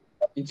chu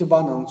in chu ba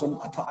nang chun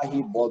atha hi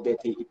bol be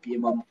the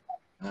ipm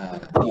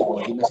ni ho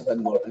hi nasata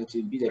ngor chi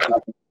BJP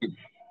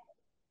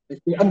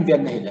ti an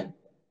bian nei le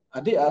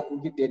ade a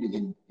Kuki te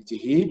din chi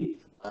hi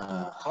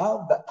ha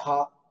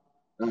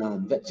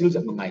that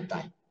children mangai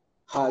tai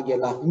ha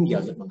gela hum ya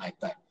zat mangai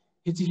tai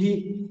hi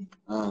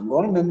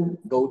government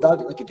go da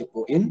de ki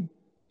ko in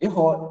e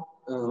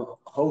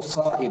ho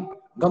sa in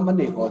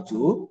gamane ho chu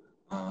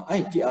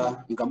ai ki a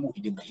gamu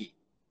hi din hi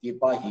ki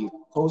pa hi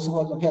ho so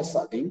ho he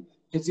sa ding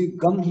hi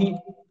gam hi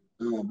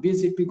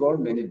BJP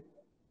government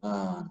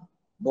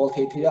bol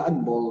the thia an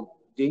bol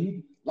ding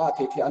la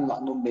the an la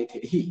nom me the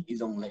hi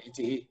izong le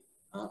hi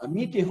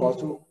ami ti ho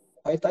chu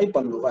ai tai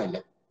pan lo vai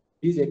le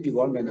BJP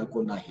government ko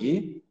na hi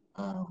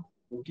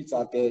Kuki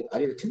chate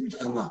ari thim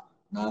thanga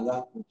naga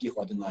Kuki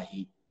hodna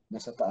hi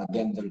nasata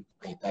dendal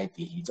ai tai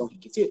ti hi jong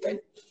ki che tai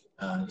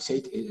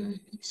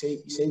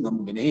sei ngam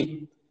bene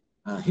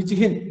hi chi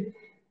hin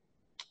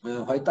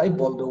hoi tai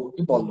bol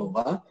do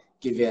ba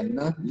KIPGEN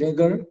na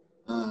legal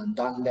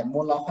dan le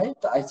mola hai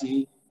ta ai chi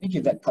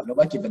KIPGEN phat lo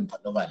ba KIPGEN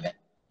phat lo ba le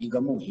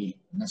igamu hi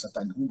na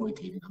satan hum boi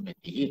thi na me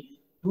hi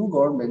tu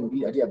government bi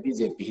adia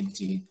BJP hin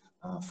chi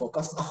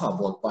focus a ha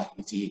bol pa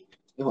hi chi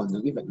e hon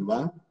gi ba ba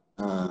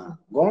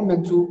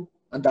government chu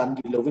dan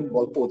di lovin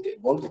bol po te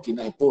bol ti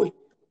na poi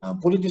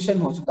politician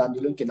ho chu dan di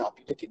lovin kina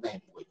api ti na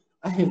poi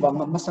a he ba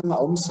ma masanga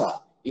omsa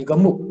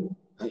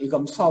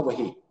igam sa wa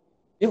hi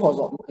e ho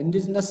zo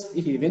indigenous i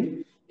hivin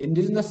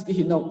indigenous i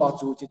hina pa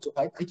chu chi chu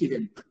hai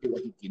KIPGEN phat wa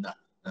hi kina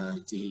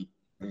chi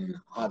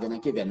ha de na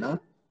KIPGEN na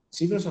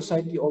civil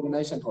society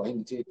organization ho hin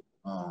chi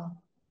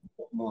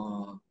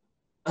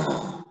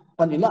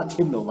panila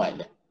thim lo vai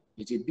le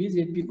chi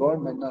BJP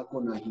government na ko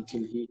na hi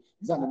thil hi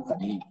zanam ka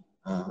ni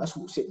asu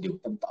se deu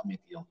tam ta me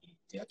ti yong hi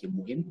che ki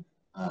muhin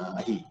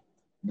a hi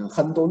na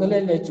khan to na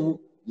le chu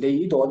le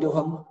i do deu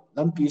ham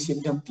lam pi sim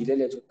tham ti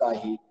le chu ta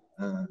hi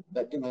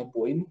that thing I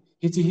point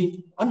hi chi hi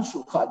an su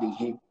kha ding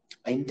hi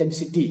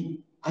intensity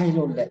ai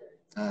lo le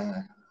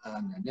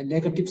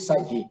negative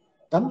side hi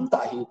tam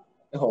ta hi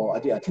ho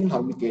adi a thing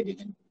ham mi te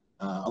ding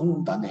ang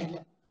ta ne le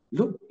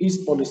look is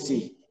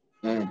policy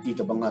ti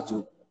ka banga chu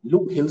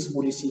look hills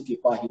policy ki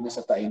pa hi na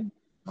sa ta in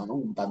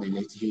ang ta ne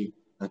le chi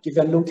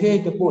KIPGEN lo the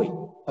ke poi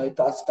hai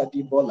ta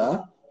study bola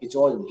ki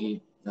chol hi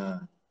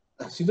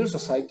civil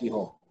society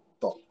ho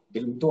to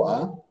dim to a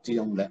chi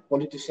yong le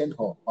politician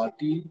ho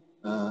party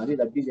ri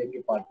da BJP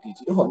party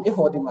chi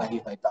ho di ma hi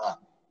hai ta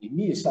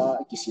mi sa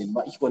ki sin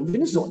ma i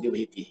convince zo de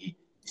hi ti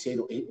se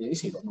lo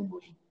no mo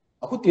hi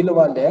aku ti lo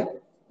wa le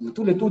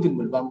tu din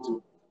mul bang chu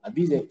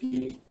BJP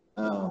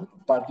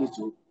party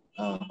chu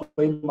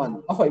koi man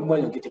a hoi mo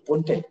yong ki te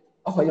ponte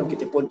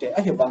a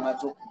he banga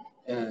chu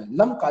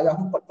lam kaya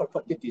hum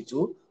pat ti chu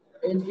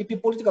NEP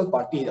political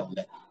party hi dang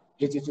le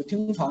he chu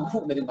thing thang khu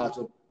na na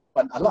chu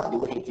pan ala di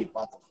wa hi ti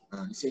pa to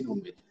se no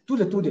me tu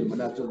din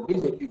mana chu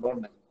BJP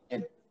government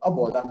en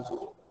abodan chu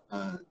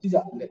ti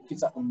ja le ki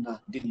cha na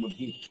din mun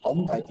hi om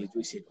thai ti chu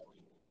se do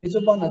he chu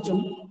bang na chu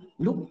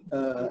look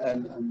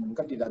and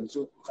ka ti dan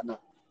chu khana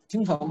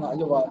thing thang na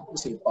lo wa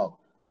se pa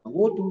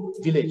go to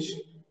village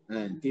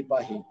ti pa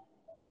hi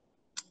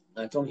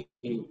trong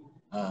hi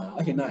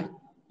a hi nai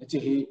chi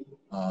hi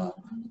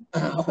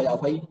a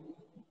phai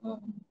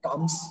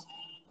comes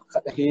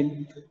khát hin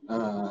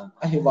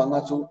a hi wanga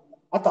chu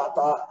ata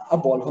a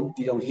bol hom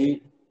ti dong hi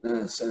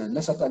na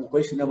satan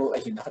questionable a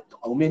hin hat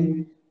aumen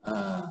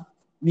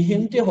mi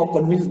hin te ho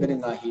convince ne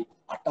nga hi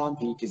atam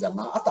hi ki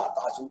janga ata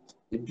chu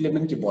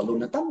implement ki bolu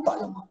na tam ta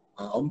yama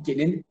om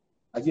kinin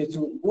a je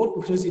chu go to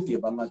felicity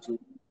wanga chu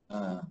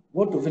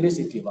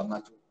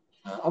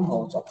am ho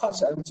cha pha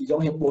sa chi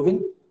jong he povin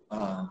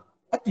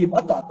ati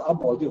ata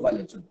bol di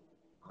wale chu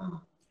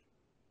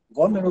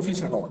government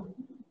officer ho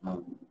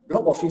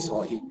block office ho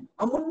hi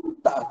amun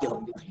ta ke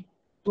hom di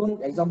tun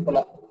example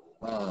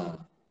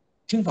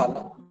thing pha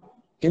la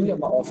kem le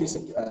ma office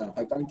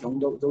hai tang chong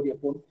do di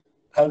pon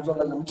hal zo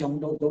la lang chong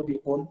do di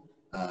pon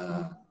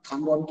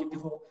thangron ki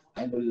ho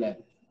ai lo le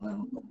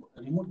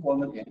remote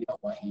government area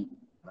wa hi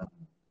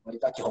mai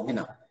ta ki hom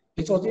na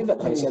ki cho tin da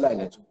thai se lai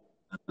le chu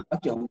a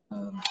kyong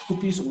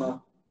kupi suma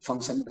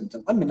function kan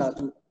chang amina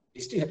chu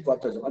district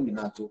headquarters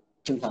amina chu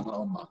thing thang a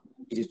ma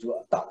ki chu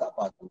ta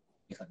pa chu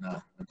ki khana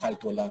thai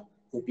to la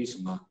kupi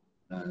suma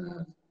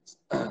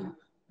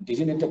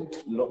designated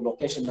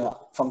location na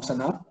function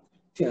na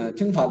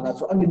thing thang na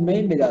chu amin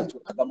mai me da chu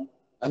agam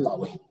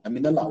alawi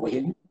amin alawi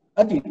hin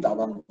adi ta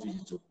bang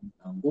chu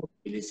go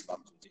village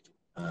bang chu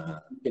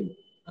bin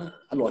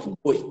alo hin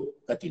poi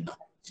ka tin na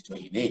chu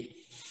hi ne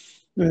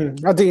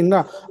adi na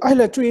ai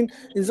le twin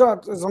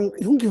izat zang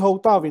hung ki ho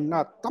ta win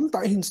na tam ta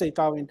hin sei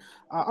ta win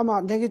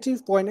ama negative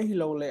point hi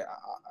lo le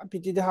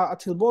piti de ha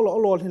athil bol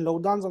lo hin lo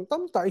dan zang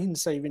tam ta hin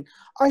sei win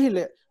ai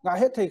le ga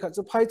he thei kha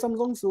chu phai cham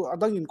jong su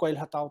adang in koil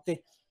hataw te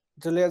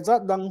jele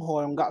zat dang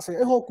hong ga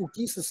se ho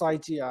Kuki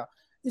society a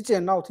I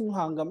chen naw thing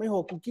hang gam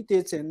ho Kuki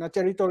te chen na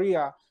territory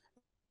a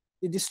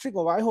I district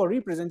of I ho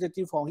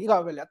representative hong hi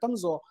ga vel tam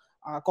zo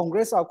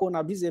Congress ako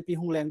na BJP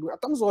hung leng du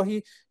atam zo hi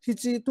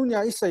chi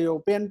tunya I sayo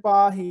pen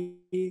pa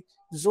hi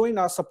join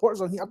na support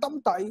zo hi atam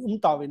ta I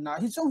ta win na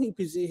hi chong hi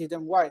PG hi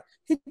dem why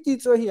hi ti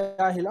cho hi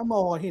a hi lama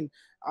ho hin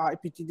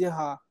IPT de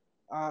ha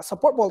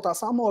support bol ta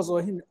samo zo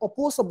hin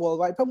opposable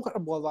wa pham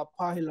khat bol wa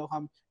pha hi lo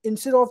ham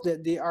instead of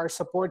that they are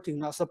supporting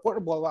na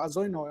support bol wa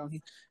join no hi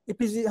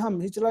IPG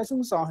ham hi chlai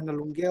sung sa hin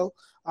lungel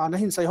na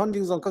hin sai hon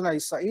ding zo ka ngai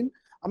sa in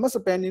ama sa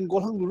pen in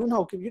gol hang lulun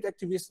hau youth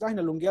activist na hin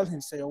lungel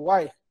hin say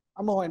why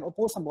ama hoin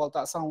opposable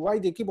ta sang why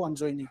they keep on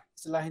joining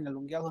sila hin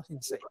lungel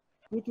hin say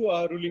tu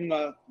ruling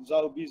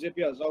zau BJP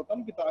zau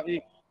tam kita hi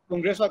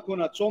congress ko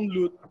na chom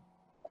lut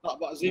ta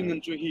ba jing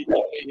an chu hi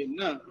hin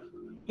na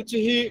chi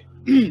hi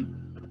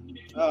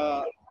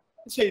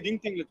say ding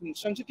ting le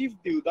sensitive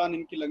tiu dan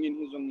in kilangin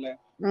hu jong le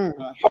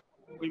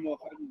oi mo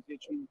kha ni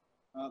chum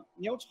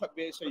nyau chhat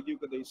be say diu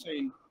ka dei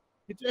sein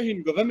hi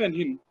hin government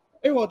hin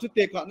e ho chu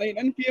te ka nei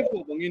NPF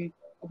ko bangin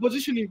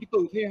opposition in ki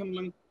to the ham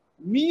lang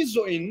mi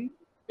zo in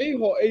e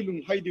ho e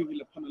lung hai diu hi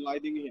la phana lai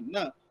ding hin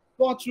na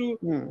to chu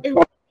e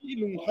ho I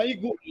lung hai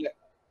gu le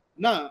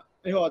na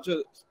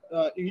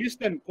English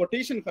then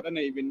quotation khada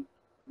na even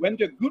when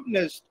the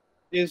goodness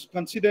is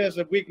considered as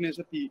a weakness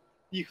ti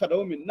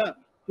khado min na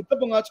kita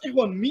banga chi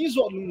hon mi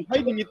zo lung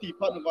hai ding ti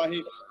pha na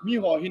hi mi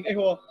ho hin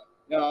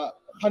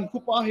han khu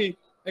pa hi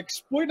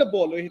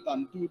exploitable lo hi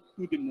tan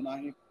tu din na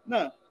hi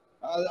na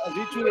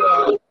aji chu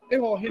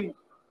hin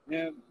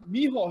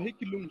mi ho hi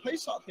ki lung hai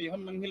sa thei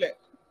han nang hi le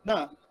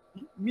na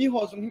mi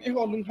ho zong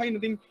lung hai na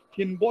ding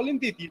hin bolin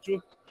ti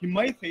chu hi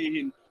mai thei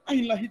hin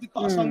ai la hi ti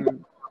ta sang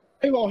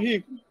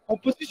hi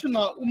opposition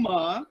na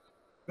uma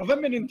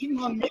government in thing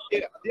hang mi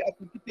de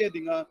akute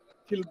dinga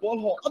til bol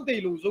ho adei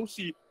lo zo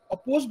si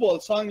oppose bol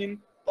sangin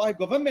by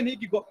government hi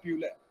ki got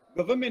piule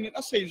government in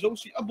asai zo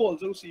si abol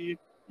zo si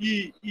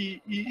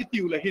i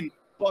tiule hin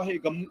to he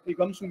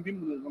gam sung dim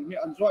mun ngam hi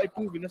anjo ai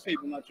pu bin sai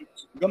bunga chu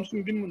gam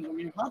sung dim mun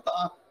ngam ha ta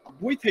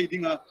boi thei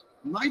dinga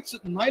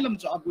nailam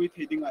cha boi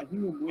thei dinga hi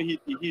mu hi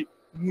ti hi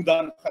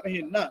mudan kha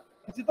hin na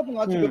ti ta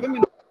bunga chu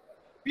government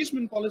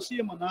peaceman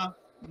policy mana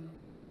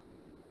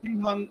thing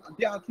hang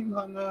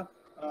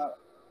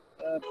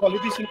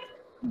politician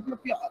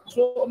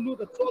so lu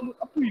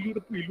apui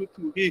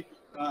tu he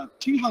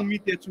thing hang mi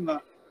te chunga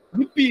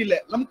rupi le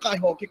lam kai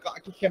ho ki ka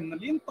ki khem na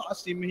lin ta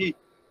sim hi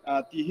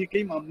ti hi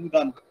ke ma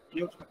mudan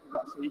yo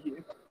cha sei hi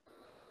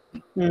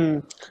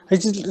he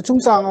chung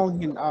sang ong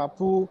hin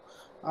pu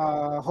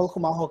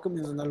holkhomang ho kum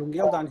in na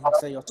lungyal dan hin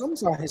sai yo chung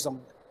sa he som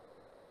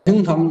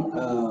thing hang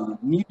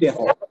mi te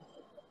ho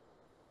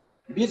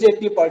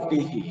BJP party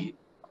hi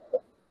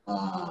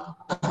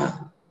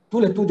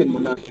tu den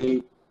muna hi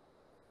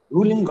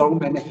ruling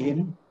government hin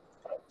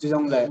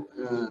jong le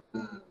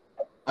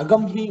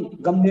agam hi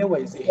gam ne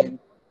wai se hin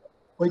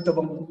koi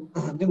tabang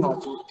ding ha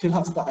chu thil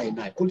has ta ai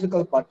nai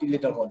political party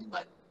leader ho ding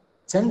ai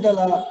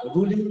chendala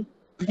ruling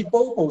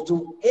people po chu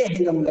e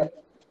hi jong le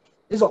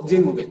izok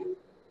jeng mo ben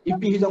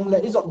ipi hi jong le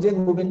izok jeng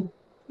mo ben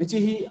ni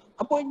chi hi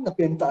appoint na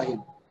pen ta hin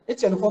e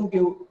chen form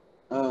piu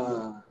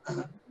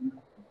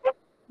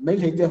mấy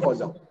thầy thế họ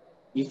rằng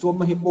ý số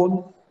mà hiệp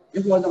bốn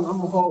cái họ rằng âm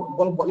họ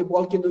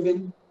volleyball kia đối với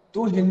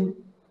tu hình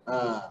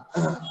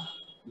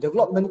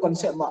development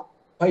concept mà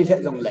phải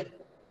hệ rằng lệ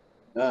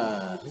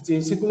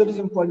thì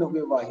secularism point of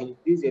view và hình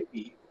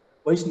BJP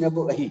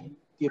questionable là hình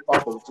thì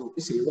bao gồm chú cái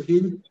sự là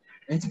hình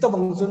thì ta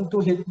bằng dân tu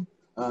hình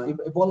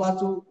Ebola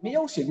chú mấy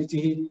ông sĩ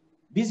thì hình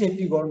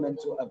BJP government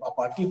chú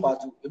party pa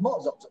chú cái mọi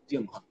rộng rộng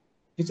tiếng họ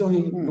thì cho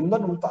hình đúng là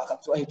đúng tạ các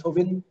chú ấy thôi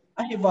bên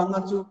ai vang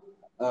chú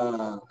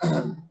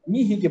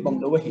mi hi ke bang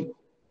do hi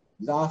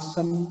la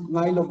san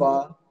ngai lo ba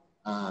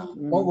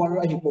power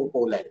a hi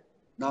po le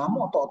na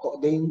mo to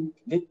ding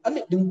lit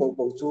alik ding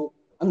po chu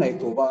angai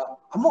to ba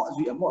amo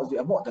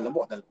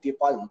dal ti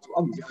pa chu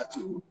am ja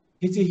chu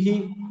hi chi hi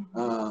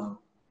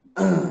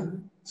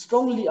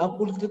strongly a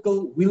political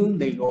will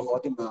nei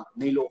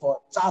lo ho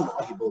cha lo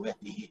a hi bo ve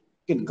ni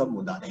kin kam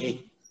mu da nei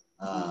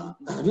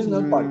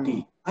regional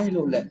party ai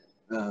lo le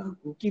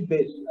Kuki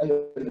base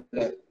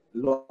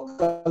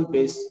local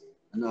base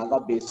naga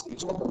base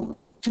itu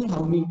thing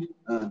hami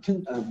thing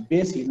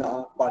base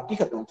ina party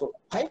khat nong chu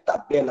phai ta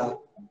bela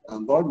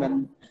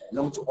government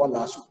nong chu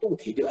ola su tu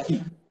thi de hi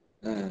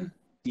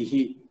ti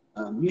hi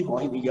mi ho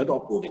hi ya do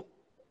ko de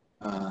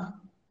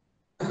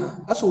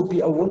asu pi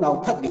awu naw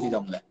that ni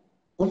dong le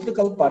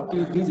political party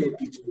BJP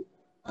chu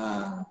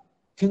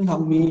thing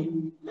hami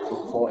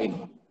for in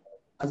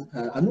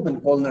anu man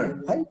corner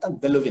phai ta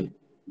belowin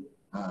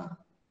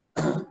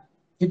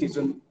itu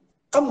chun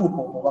kamu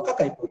po ka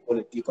kai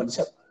policy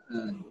concept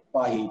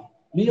pai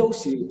liu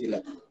si dile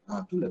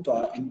tu le to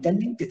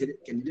intending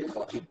candidate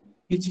ko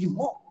hi chi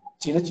mo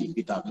chi na chi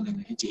pita ne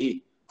hi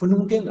chi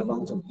funung teng la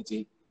bang chom hi chi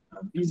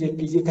BJP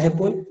ji ka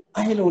poi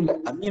ai lo le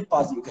ami pa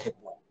ji ka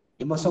poi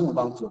ima song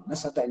bang chom na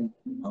sa ta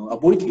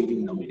avoid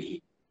hearing no mi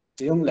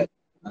chi yong le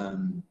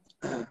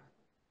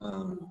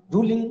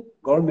ruling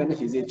government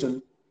hi je chun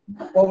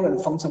power and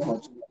function ho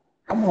chu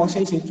am ho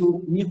sei sei chu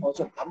mi ho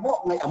chu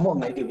amo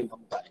ngai de bin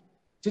hom tai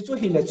chứ chú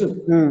hi là chú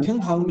thiên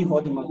hàng mi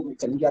họ thì mà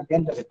chân gia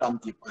đen là tam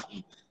tiệp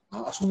hi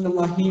asum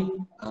na hi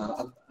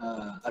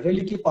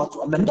really ki pa chu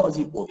amendo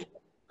ji po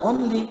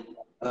only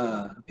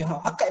cái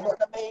họ akai bo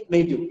na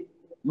mai du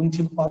nung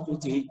chim pa chu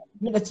ji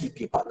mi na chi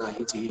ki pa na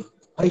hi ji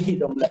hai hi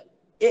dom le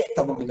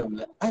ta bang dom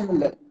le ai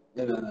le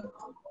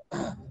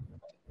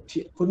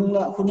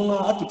kununga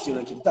atik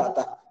sila kita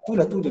ta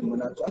tu din mo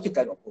na chu akai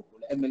kai po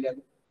MLA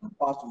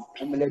pa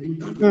chu MLA din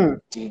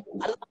ji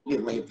ala ni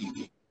mai pi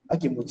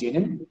aki mo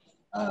jenen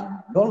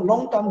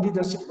long term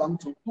leadership bang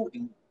chu tu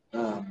in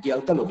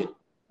gial ta lo bit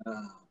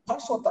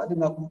so ta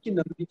dinga kin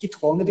na ki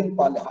thong na ding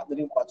pa le ha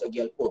ding pa cha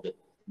gial po bit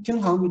thing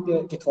hang mi te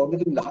ki thong na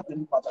ding la ha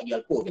ding pa cha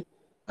gial po bit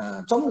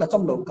chom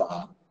lo ka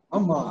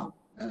ama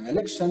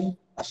election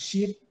a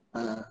sheet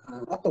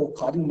a to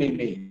khading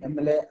me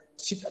MLA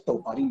sheet a to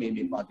khading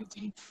me pa ti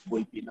ji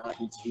boi pi na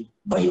hi ji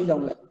bai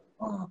dong le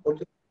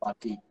political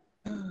party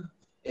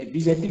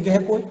BJP ke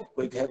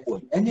koi ke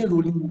any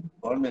ruling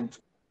government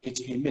ki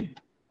ji min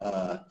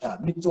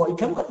mình cho ý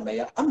kiến này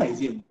anh này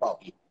riêng bảo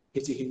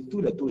cái gì hình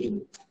tu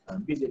hình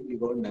BJP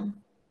government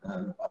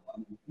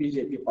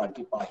BJP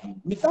party pa hi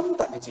mi tam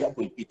ta ni ja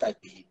bui pi tai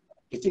pi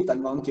cái chỉ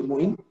cần mong chỉ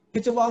muốn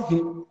cái chỗ vang thì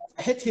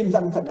hết thêm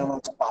dân thật là mong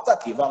chặt phá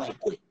thì vang hết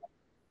quỷ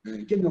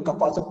cái nó cặp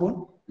phá chặt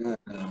bốn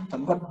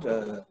thằng vật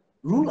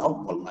rule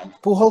out online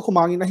pu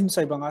HOLKHOMANG in a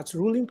hinsai banga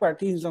ruling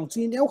party zong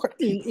chi neu khat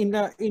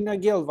in a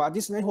gel va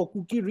this nai ho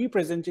Kuki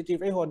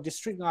representative ho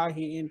district nga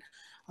hi in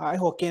ai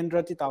ho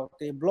kendra ti taw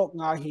te block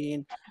nga hi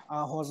in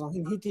ho zong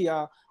hin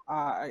hitia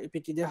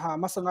ipiti de ha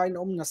masangai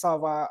nom na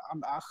sawa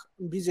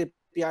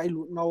BJP ai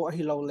lu no a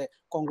hi lo le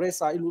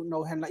congress ai lu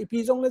no hen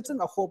ipi zong le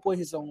chen a ho po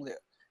hi zong le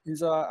in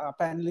the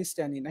panelist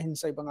and in a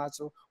hinsai banga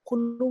chu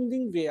khunung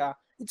ding ve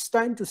it's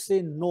time to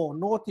say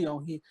no ti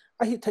ong hi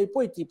a hi thai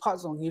poi ti pha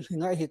zong hi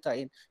hlingai hi ta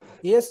in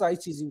yes I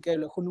chi jing ke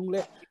le khunung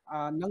le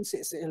nang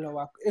se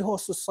lawa e ho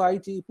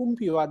society pum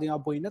piwa dinga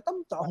boina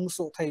tam ta hong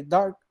so thai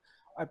dark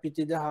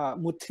apiti da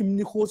muthim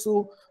ni kho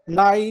chu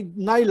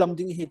nai lam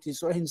ding hi ti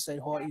so hin sai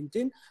ho in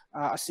tin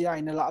asia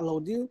in la lo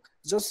ding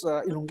just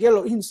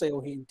ilungelo hin sai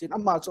ho hin tin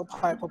amma cho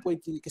phai poi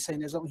ti ki sai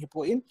ne zong hi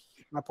po in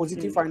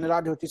positive final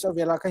radio ti so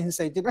vela ka hin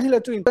sai tin a hi la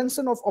to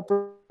intention of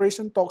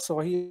operation talks so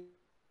hi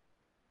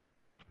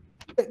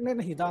nên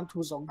là hidan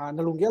thu zong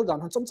na lunggel dan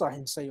chom cha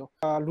hin sayo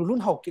lulun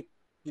HAOKIP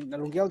na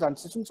lunggel dan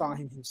chi chung chang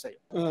hin sayo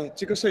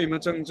chi ka sei ma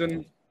chang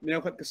chen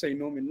neo khat ka sei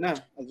no min na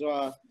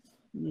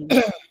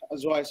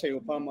azwa sei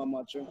pa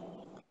ma chu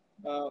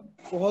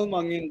ko hol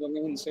mangin dong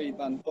hin sei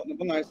tan to na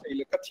bangai sei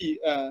le ka thi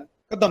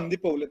ka dam di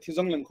po le thi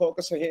zong lang kho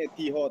ka se he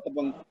ti ho ta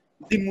bang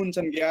dimun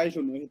chan ge ai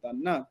su no hi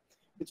tan na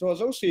it was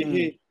so see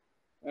he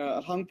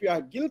hang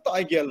pia gil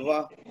ta gel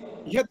wa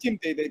ya tim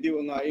te de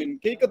diu nga in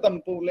ke ka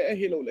dam po le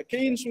hi lo le ke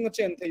in sunga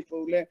chen thei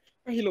po le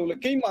hi lo le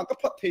ke ma ka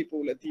phat thei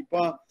po le ti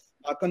pa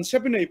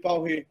concept nei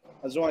pau he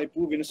azoi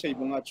pu vin sei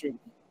bunga chu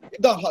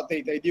da ha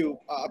te diu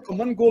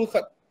common goal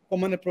khat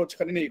common approach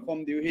khat nei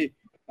khom diu hi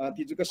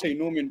ti chu ka sei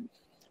no min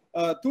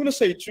tu na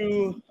sei chu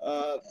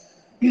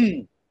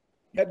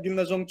het gil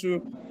na jong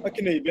chu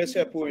akinei be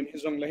se point hi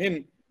jong la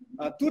hin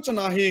tu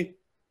chana hi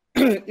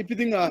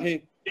ipidinga hi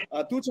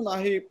tu chana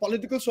hi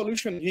political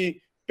solution hi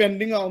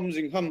pending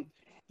jing ham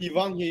ti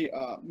wang hi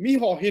mi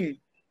ho hin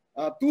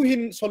tu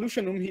hin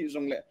solution hi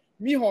jong le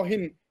mi ho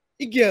hin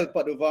igel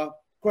padova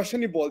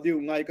question bol diu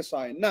ngai ka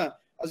sai na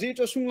azi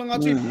cho sung langa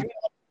chu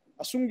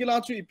asung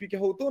gila chu ipi ke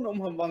ho to nom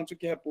ham wang chu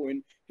ke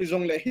point hi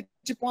jong le hi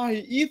chipa hi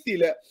I ti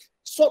le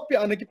so pe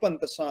anaki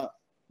panta sa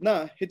na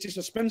hi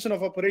suspension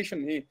of operation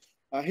hi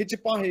hi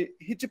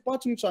chipa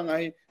chung changa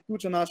hi tu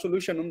chana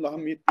solution la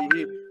ham hi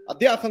ti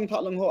adia khang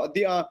tha lang ho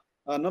adia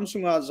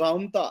namsunga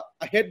zaumta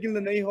ahead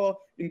gil nei ho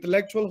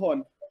intellectual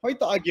hon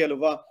hoita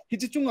agelwa hi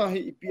chunga hi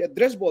ipi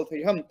address bol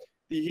thei ham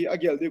ti hi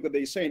agel diu ka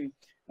dei sein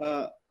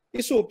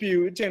iso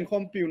piu chen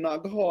khom piu na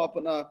ga ho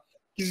apna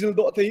kizil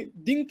do thei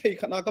ding thei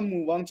khana ka mu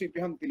wang chi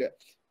pi ham tile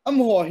am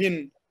ho hin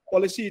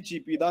policy chi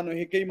pi da no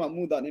he ke ma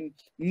mu dan in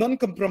non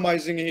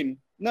compromising hin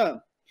na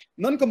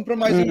non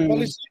compromising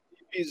policy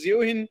pi zio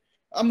hin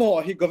am ho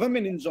hi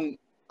government in jong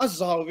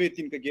azal ve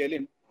tin ka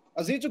gelin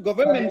azi chu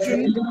government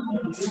chun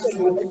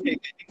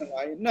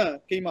na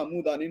ke ma mu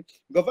dan in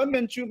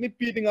government chu mi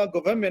pi dinga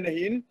government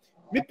hin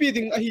mi pi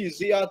ding a hi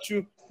zia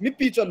chu mi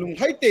pi cha lung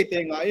hai te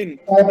nga in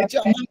mi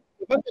cha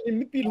government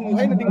mi pi lung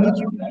hai na ding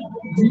chu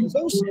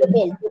so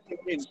stable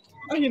in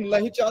a hin la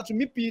hi cha chu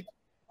mi pi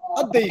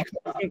a dei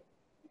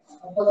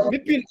mi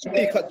pi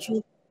dei kha chu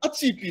a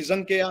chi pi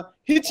jang ke a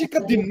hi chi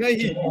ka din nai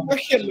hi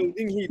ka hello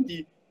ding hi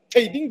ti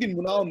trading din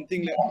muna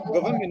ting le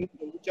government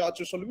cha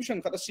chu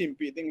solution kha sim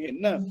pi ding hin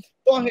na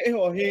to he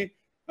ho hi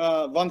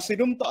wang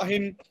sidum ta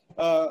hin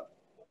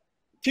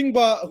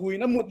kingba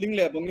huina mutling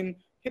le bongin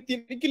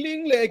hitin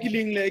ikiling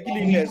le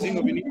jing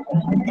obini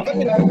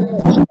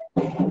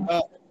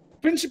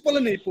principle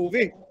nei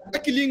pove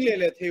akiling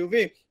le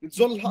theuve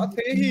zol ha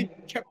the hi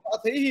chap ha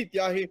the hi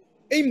tia hi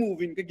ei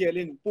moving ka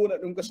gelin pona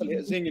dum ka sale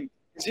zengin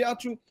zia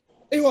chu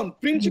ei hon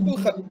principle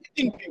khat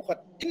tin pi khat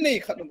nei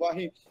khat wa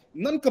hi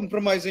non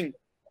compromising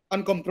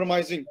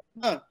uncompromising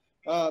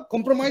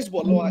compromise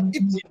bo lo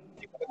it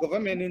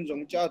government in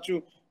jong cha chu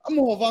am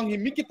ho wang hi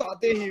mikita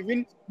te hi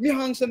win mi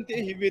hang san te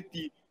hi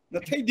veti na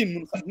thai din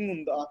mun khat ngum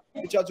da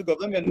cha chu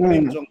government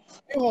in jong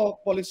e ho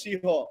policy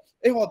ho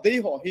e ho dei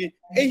ho hi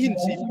e hin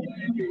si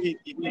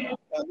hi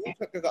ni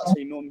khat ka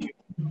sai nom hi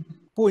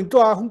point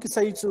to hung ki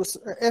sai chu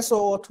so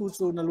thu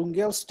chu na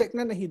lunggel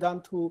statement na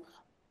hidan thu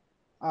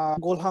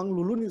golhang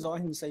lulu ni zo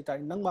hin sai tai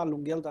nang ma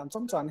lunggel dan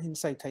chom chan hin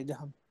sai thai de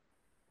ham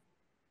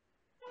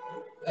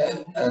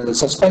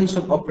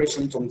suspension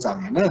operation chung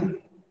chang na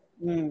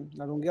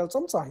na lunggel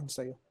chom cha hin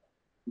sai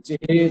je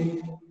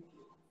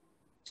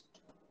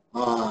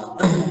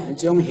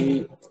jong hi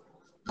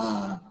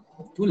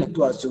tu la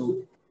tu chu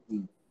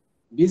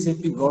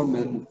BJP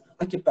government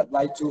akipat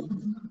lai chu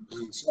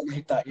so na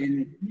hita in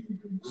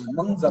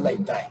mang za lai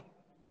tai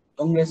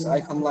congress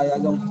ai kham lai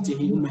along chi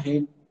hi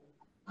hin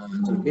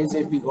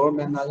BJP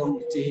government along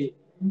chi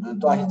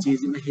to hi chi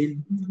hin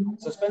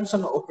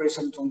suspension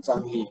operation chung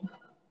chang hi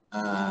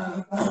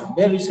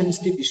very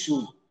sensitive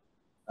issue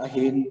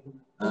hin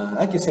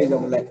ai say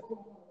dong le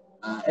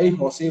ai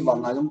ho se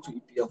wang along chu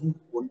pi hung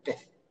ponte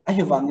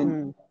ai wangin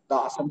da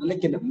asam le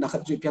ken na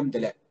khat chu piam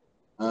dele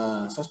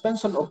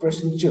suspension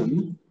operation chun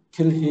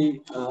thil hi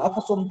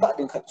aphasom ta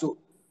ding khat chu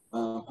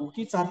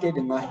Kuki chate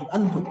ding hi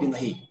an hut ding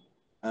hi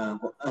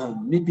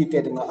mi pi te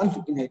ding an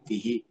hut ding hi ti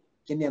hi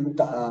kinem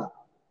ta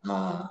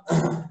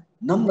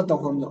nam la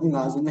tong hon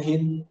nga jing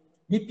hin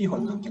mi pi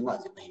hon nga nga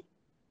jing hi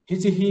hi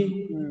chi hi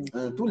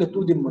tu le tu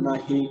dim mona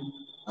hi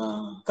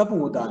kapu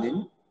danin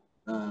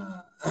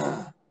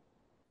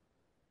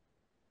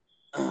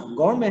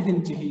government hin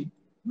chi hi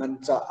man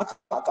cha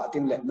aka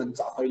tin le man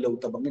cha hoi lo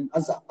ta bangin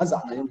aza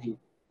na yong hi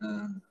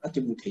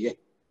akimu theye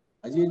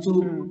aji chu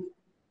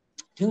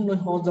thing noi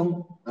ho jong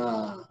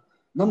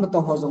nam na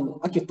tong ho jong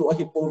akitu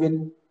ahi povin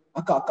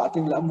aka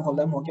tin le am ho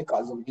le mo ke ka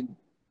jong hin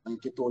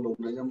ki to lo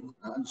na jong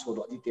an so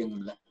do di teng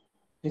la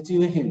he chi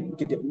hin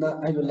ki dep na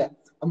ai lo le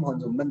am hon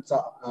jong man cha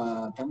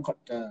tham khat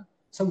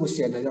samu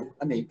se na jong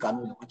anei kan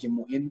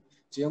akimu in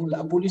chiang la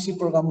policy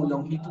program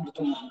long hi tu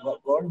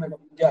government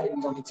of India in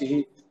jong hi chi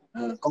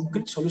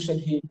concrete solution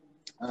hi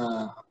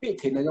pe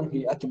the na jong hi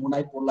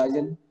akimunai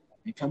polaizen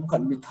mi tham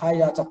khan mi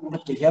thaya chak na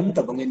ke hiam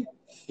ta bangin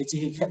hi chi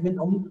hi khamin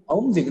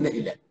om jing na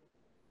ile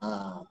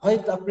hoi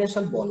ta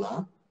pressure bola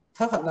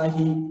tha khat na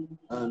hi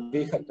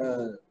be khat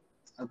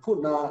phut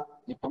na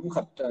ni tham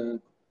khat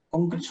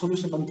concrete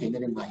solution bang the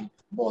na mai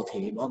bol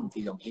the bam ti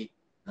jong hi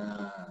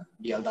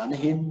bial da na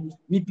hin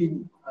mi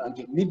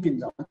pin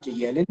da ke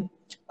yelen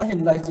a hen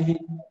lai chi hi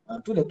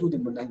tu le tu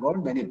din mun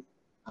government in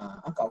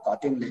ka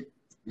teng le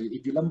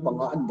ipilam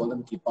panga an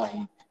bolam ki pa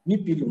hi mi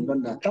pi lung don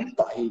na tam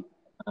ta hi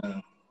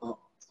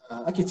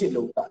aki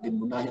lo ta din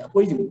munai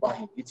apoi din pa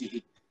hi chi hi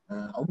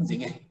ông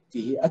jing chi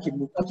hi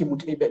aki mu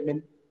thei betmen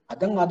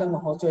adang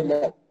ho choi le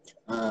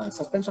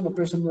suspension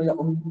operation ya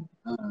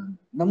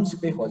nam si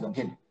pe ho jong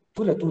hen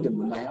tu le tu din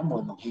munai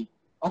amol no hi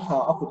a ha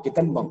aku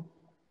kitan bang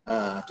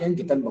ken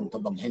kitan bang to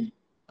bang hen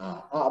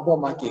abo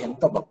ma ki hen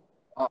to bang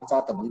cha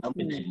ta bang am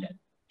bin hen le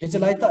he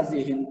chalai ta ji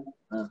hin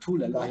thu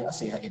le la hi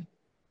ase ha in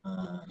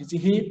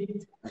hi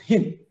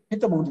hin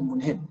hita mong din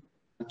mun hin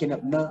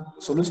kinap na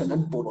solution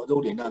an puro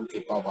do de nam ke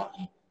pawa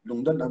hi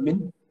lungdan amin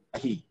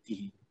ahi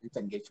ti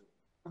tan ge chu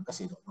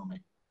kasi do no mai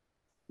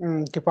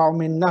ke pau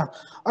min na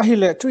ahi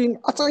le twin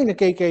achai na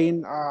ke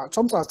in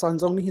chompa chan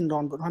jong ni hin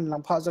ron bu han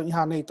lam pha jong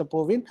ha nei to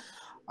povin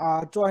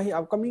to hi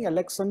upcoming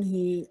election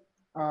hi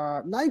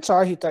nai cha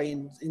hi ta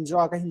in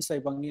enjoy ka hin sai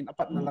bangin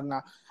apat na langa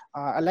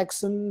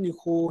election ni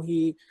kho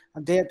hi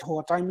date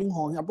ho timing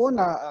ho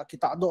abona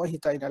kita do hi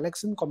ta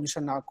election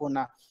commissioner ko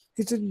na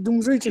hi dung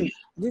region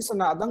this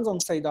na adang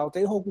jong sai daw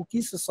te ho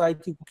Kuki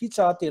society Kuki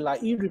cha te la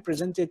e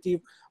representative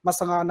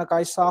masanga na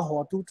kai sa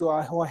ho tu to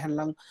ho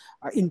hanlang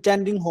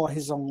intending ho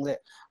hi jong le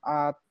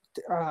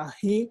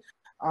hi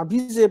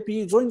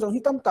BJP join jong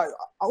hitam ta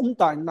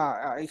ta na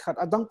ai khat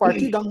adang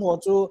party dang ho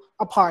chu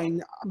aphain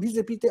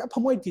BJP te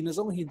aphamoi ti na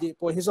jong hi de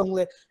po hi jong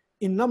le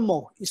in namo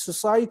i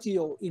society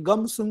o i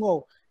gam sungo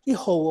i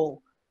ho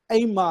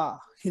ai ma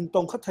hin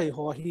tong kha thai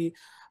ho hi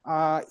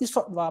i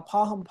sot wa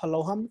pha ham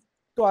phalo ham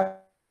to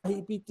hi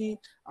pt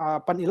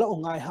panila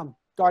ongai ham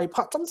to ai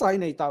pha cham sai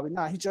nei ta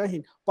na hi cha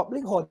hin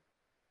public ho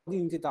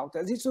ding ti taw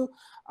ta ji chu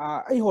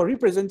ai ho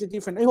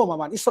representative and ai ho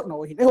man i sot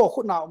no hin ai ho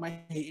khut na mai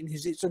in hi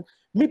ji chun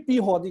mi pi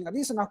ho ding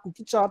adi sana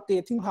Kuki cha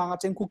te thing hanga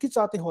chen Kuki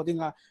cha te ho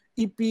dinga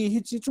ep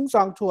hi chi chung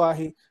sang thua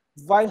hi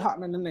vai ha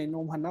na nei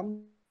nom hanam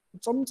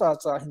chom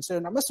cha hin se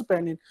na ma super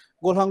in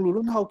golhang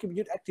lulun HAOKIP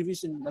youth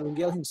activist in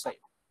nalungel hin sai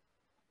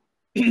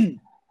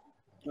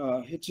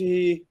hi chi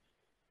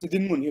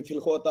din mun hi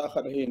thil kho ta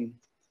khat hin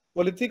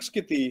politics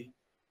kiti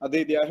ade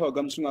dia ho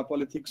gam sunga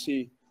politics hi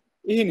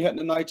in het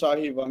na nai cha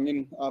hi wangin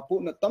pu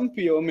na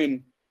tampi omin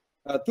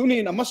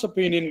tuni na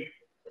masapinin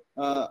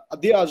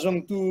adia jong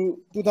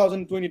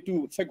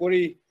 2022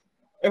 February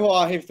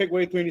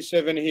February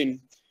 27 hin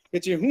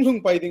hichi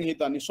hunghung pai ding hi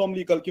tani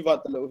somli kal ki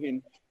wat lo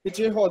hin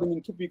hichi ho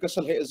ding thupi ka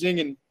sal he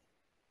jengin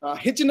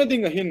hichi na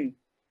ding hin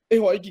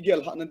ki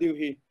gel ha na diu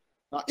hi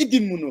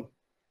idin munu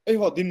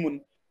din mun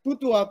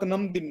tu ka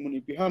nam din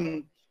muni pi ham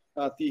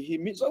ti hi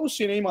mi zau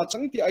sinai ma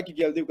changti ki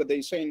gel diu ka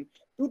dei sain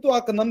tu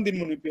ka nam din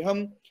muni pi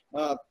ham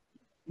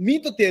mi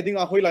to te ding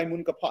hoi lai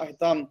mun ka pha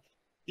hitam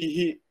ti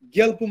hi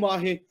gel puma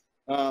hi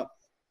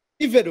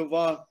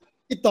ivedova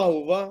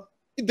itawa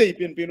idei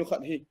pen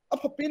khat hi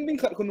apa pen ding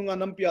khat khununga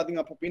nam pia ding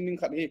apa pen ding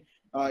khat hi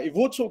I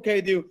vote so kai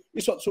diu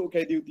isot so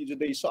kai diu ti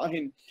jodei sa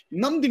hin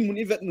nam din mun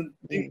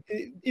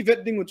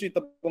ivet ding uchi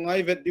taponga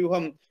ivet diu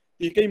ham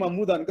ti kai ma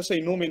mudan ka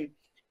sei nomin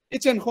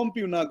ichen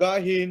khompiu na ga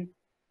hin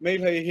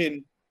mail hai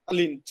hin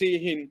alin che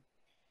hin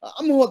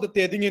amho da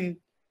te ding in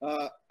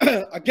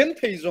again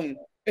thei jong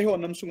eho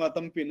nam sunga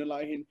tampi na la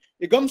hin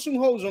igam sung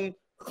ho jong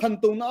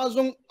khanto na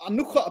jong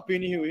anukha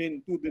apini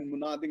hin tu din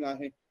muna dinga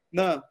he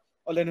na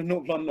olen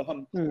no plan lo ham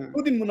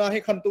tu din muna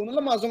he khanto na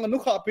lama jong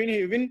anukha apini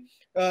win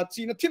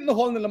china thin na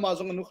hol na lama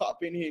jong anukha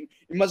apini hin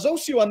imazau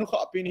siwa anukha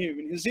apini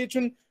win ji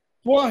chun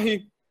tua hi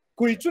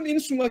kui chun in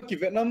sunga ki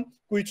vietnam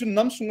kui chun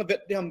nam sunga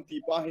vet de ham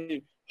ti pa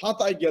hi ha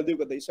tai gel de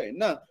ga dei sai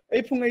na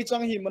ei phung ei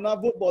chang hi mana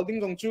vote balding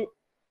jong chu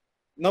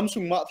nam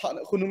sung ma tha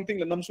na khunung ting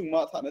la nam sung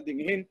ma tha na ding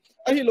hin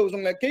a hi lo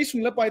jong la ke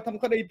sung la pai tham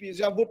kha dei pi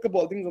ja vote ka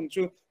balding jong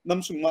chu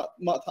nam sung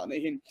ma tha na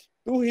hin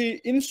tu hi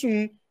in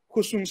sung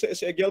khusung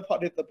se gel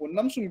phat het tapun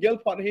namsung gel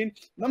phat hin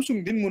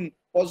namsung din mun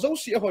ho zo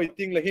si hoi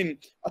ting la hin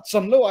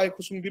acham lo ai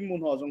khusung din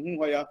mun ho jong hung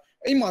hoya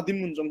ai ma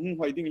din mun jong hung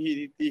hoi ding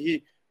hi ti hi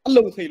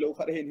allo thei lo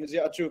khat hin he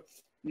ja chu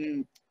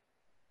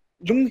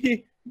lung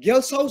hi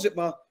gel sau je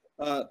ma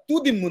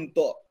tu din mun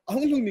to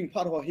ahung lung ning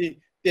phar ho hi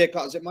te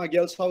ka je ma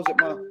gel sau je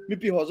ma mi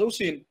pi ho zo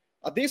sin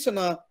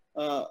adesana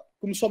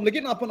kum som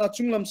legin apana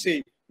chunglam se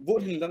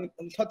vote hin lang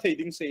tha thei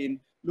ding se in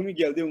lungi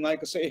gel deu ngai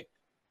ka se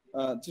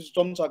chi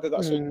chom cha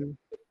ka se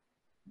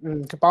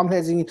cái pam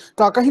hệ gì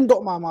cả cái hình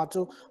độ mà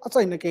chú ở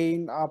đây là cái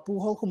pu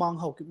ho khumang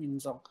hậu kịp in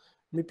giống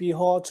mi pi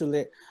ho chú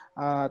lệ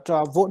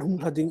cho vote hung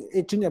hading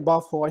 18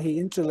 above for he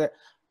in chú lệ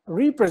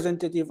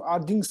representative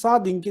ding sa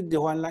ding kit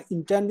dewan la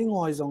intending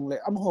hoi giống lệ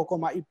am ho ko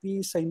ma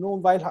ipi say no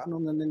vai ha no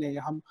nan ne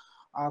ham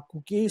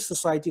Kuki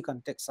society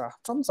context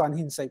chom chan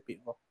hin sai pi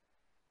bo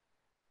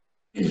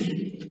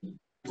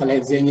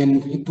kale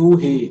zengin itu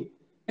hi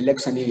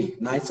election ni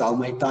nai chau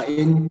mai ta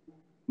in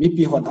mi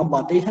pi hon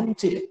amba te han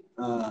che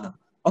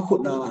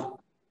akhutna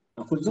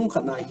khuzung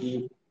khana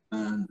hi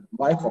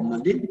vai khom na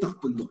din tak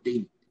pun dok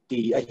ding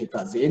ti a hi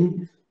ta zen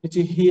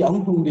chi hi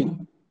ang hung ding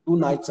tu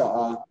nai cha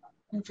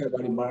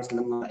February March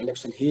langa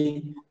election hi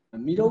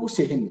mi ro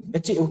se hin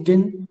bechi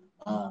utin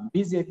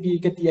BJP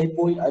ke ti ai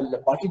boy al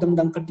party dang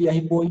dang ka ti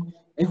ai boy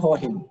e ho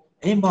hin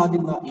e ma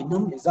din na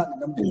inam ezat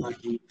nam din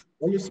hi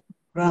policy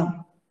program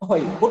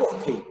hoi boro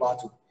thei pa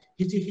chu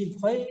hi chi hi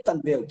phai tan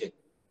bel te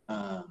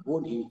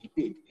bon hi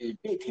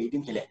pe thei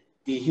din hele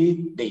ti hi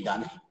dei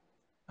dan hi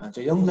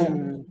cho giống là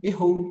ít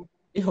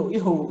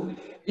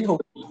hậu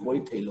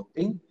bồi thể lộ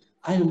tính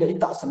ai lấy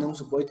tạo sản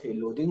phẩm bồi thể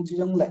lộ tính chứ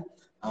giống lại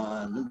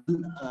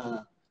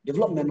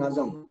development là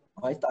giống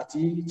phải tạo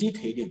chi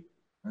thể điểm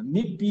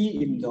maybe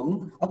in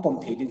giống upon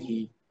thể điểm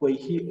thì quay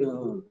khi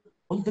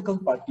political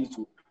party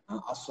chủ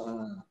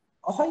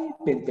phải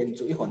bên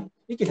chủ ý hòn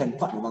ý cái hành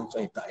phạt vang cho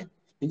tại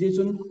thì đây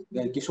chúng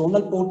cái số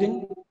lần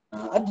voting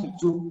áp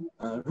dụng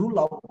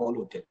rule out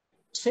policy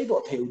xây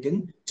độ thể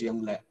điểm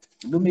giống lại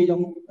nó mới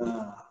giống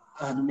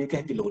nó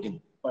cái hati loading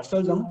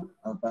parcel giống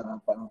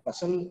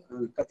parcel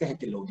các cái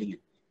hati loading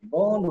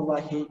bo nó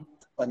là hi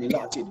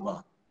panila chỉ mà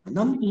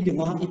năm đi đường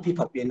ngang ipi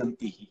phát biến năm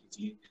tỷ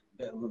chỉ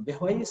về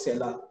hỏi sẽ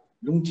là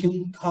lung chim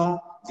tha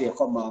dễ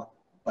không mà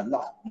bản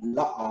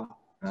lạ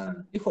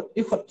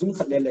ít phật chúng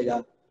khát lên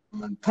là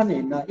thân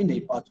này na in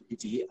này bao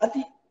chỉ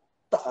adi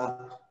ta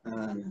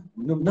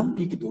năm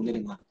đi cái đồ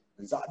này mà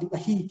giá đi là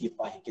hi thì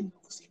phải cái nó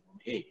sẽ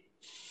hey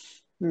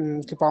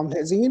cái pam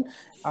hệ zin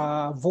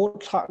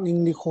vote thak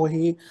ning ni kho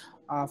hi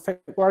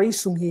February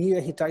sung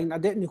hi hita in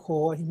adet ni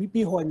kho hi mi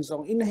pi hon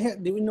zong in he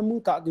de in mu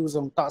ta du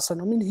zong ta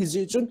san min hi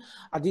ji chun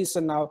adi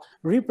san now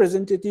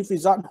representative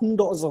izat hung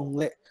do zong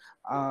le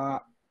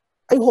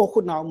ai ho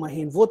khut naw ma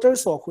hin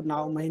voters ho khut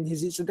naw ma hin hi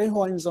ji chu dai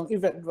hon zong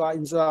event wa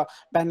in za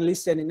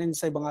panelist and in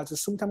sai banga chu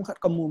sum tham khat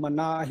kamu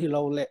mana hi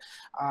lo le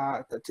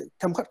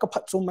tham khat ka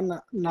phat chu man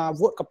na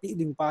vote ka pi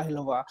ding pa hi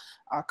lo wa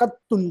ka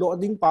tun do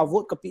ding pa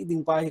vote ka pi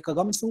ding pa hi ka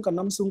gam sung ka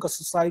nam sung ka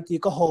society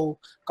ka ho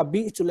ka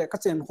bi chu le ka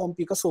chen hom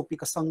pi ka so pi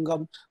ka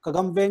sangam ka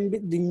gam veng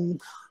bit ding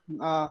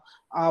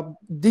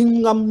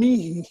ding ngam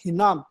mi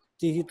hinam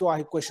ti hi to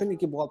ai question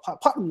ki bol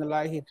phat na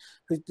lai hi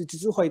ti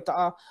chu hoi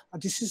ta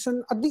decision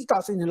adi ta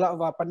sin la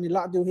wa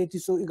panila de he ti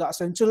chu iga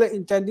central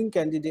intending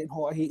candidate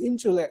ho hi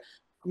inchule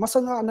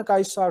masanga na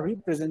kai sa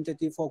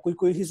representative ho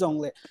kui hi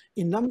zong le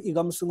inam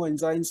igam sungo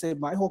enjoy se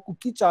mai ho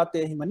kuki cha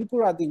te hi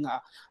manipura dinga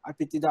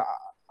apitida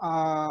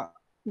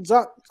za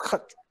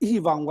khat hi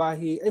wangwa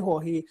hi ai ho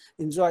hi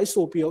enjoy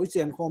so pio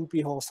chen hom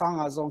pi ho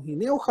sanga zong hi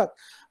neu khat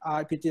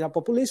pitira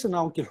population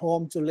naw ki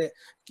hom chule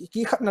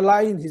ki khat na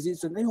line hi ji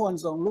chun ai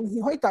hon zong lung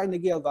hi hoi tai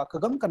na gel wa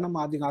kagam kana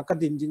ma dinga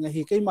ka din dinga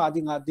hi kai ma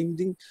dinga ding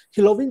ding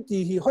hilovin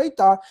ti hi hoi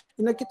ta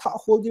ina ki tha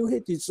hol diu he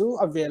ti chu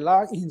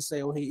avela in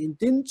seo hi in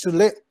tin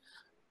chule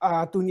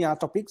tunia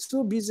topics to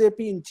BJP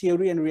in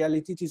theory and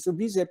reality to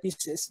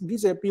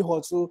BJP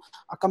also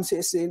akam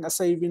se in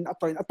asavin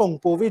atoin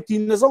atong po ve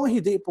tin na zong hi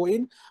de po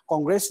in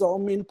Congress so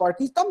min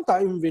party tam ta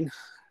im win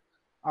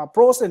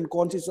pros and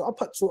cons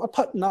so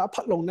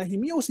aphat long na hi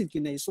music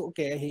kinai so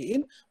ke hi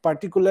in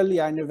particularly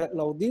I never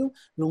loading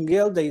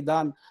lungel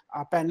daidan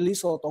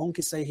panelist so tong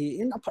ki sai hi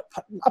in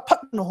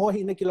aphat no ho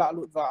hi na kila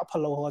lut wa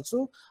aphalo ho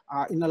chu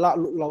in la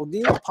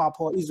loading pha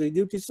pho is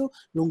radio ti chu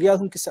lungel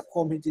hum ki sap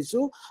kom hi ti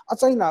chu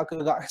achai na ka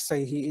ga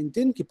sai hi in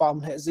tin ki pam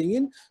he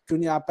zingin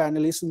junior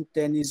panelist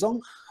ten ni zong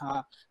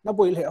na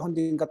boil he hon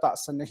ding ka ta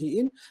san hi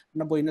in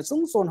na boil na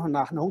chung son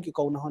hona na hong ki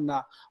ko na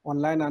hona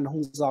online na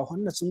hong zaw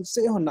hon na chung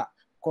se hona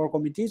core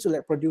committee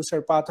chule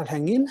producer pa thal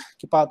hangin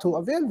ki pa thu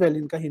avel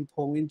velin ka hin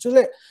phongin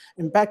chule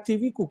impact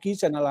tv Kuki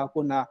channel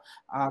akuna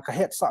ka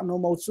het sa no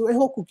mo chu e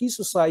ho Kuki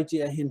society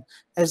a hin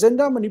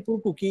agenda Manipur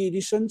Kuki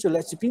edition chule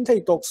chipin thai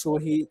talk so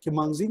hi ki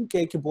mangjing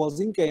ke ki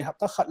boljing ke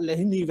hapta khat le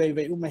hi ni ve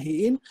uma hi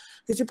in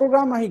ki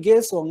program hi ge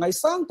so ngai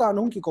sang ta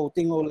nong ki ko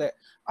tingole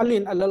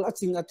alin alal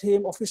aching a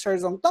theme officer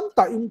jong tam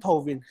ta im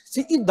thovin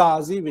si ida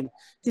jiwin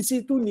ki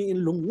chi tu ni in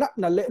lung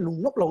na le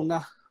lung nok lo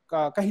na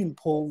ka hin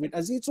phom win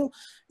azi chu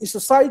i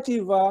society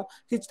wa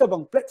hi ta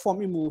bang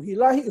platform imu hi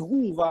la hi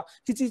hung wa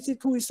hi chi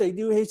thui sei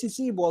diu he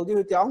chi bol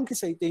diu ti ang ki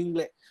sei ting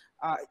le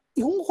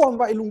i hung khom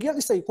wa ilungia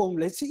ki sei khom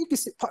le chi ki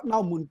phat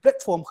naw mun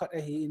platform khat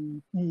a hi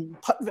in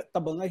phat vet ta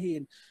bang a hi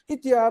in hi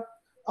tia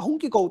ahung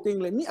ki ko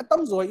ting le ni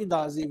atam zoi i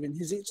da ji win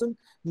hi ji chun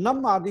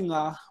nam ma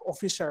dinga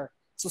officer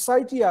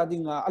society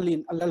adinga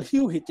alin alal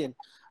hiu hitin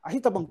ahi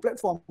tabang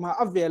platform ma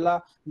avela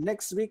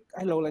next week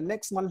hello la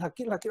next month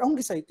hakil ong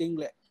ki sai ting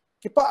le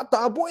ki pa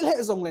ta boil he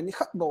zong le ni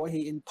khat bo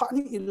hi in pha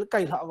ni il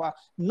kai la wa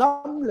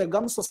nam le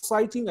gam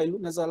society ngai lu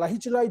na za la hi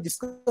chilai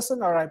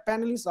discussion arai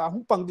panelists a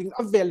hung pang ding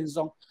avel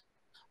zong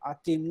a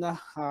team na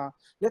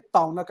le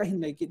taw na ka hin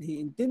nei kit hi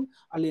in tin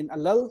alin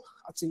alal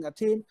aching a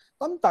team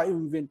tam ta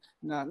im win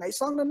na ngai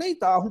sang na nei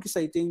ta hung ki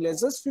sai ting le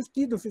just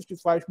 50 to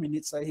 55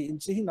 minutes a hi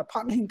in chi na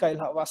pha hin kai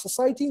la wa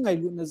society ngai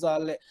lu na za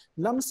le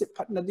nam se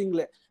phat na ding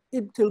le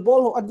it til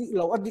bol ho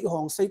adi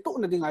hong sei to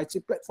na ding ai chi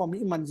platform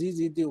hi man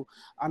ji diu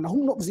an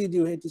hung nok ji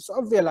diu he ti so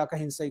avela ka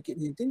hin sai kit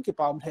hin tin ki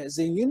pam he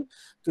zingin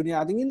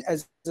dunia ding in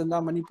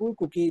agenda Manipur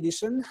Kuki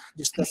edition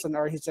discussion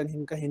ar hi chan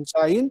hin ka hin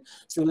chain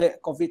sule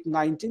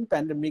COVID-19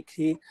 pandemic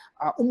hi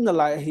na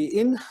lai hi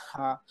in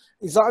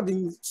iza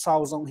ding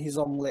sau zong hi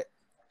zong le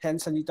hand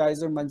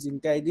sanitizer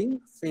manjing guiding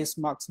face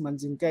mask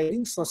manjing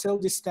guiding social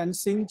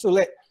distancing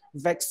chule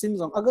vaccine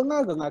zong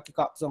aganga ki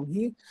kap zong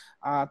hi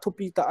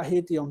thupi ta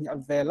he ti yong hi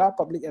avela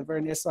public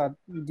awareness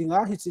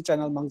dinga hi chi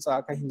channel mangcha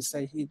ka hin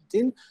sai hi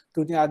tin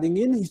dunia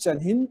dingin hi chan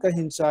hin ka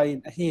hin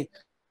chain hi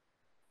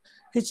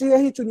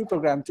hi chuni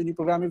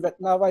program vet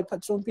na vai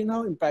phatchom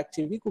pinau impact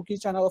tv Kuki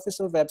channel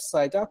official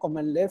website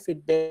comment le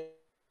feedback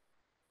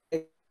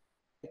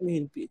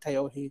min pi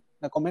thayo hi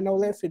na comment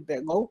le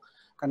feedback ngo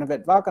kana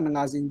vetwa kana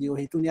ngazing dio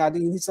hi tunia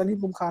ding hi chani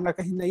bum khana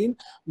ka hinain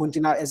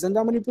muntina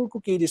agenda Manipur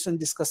Kuki edition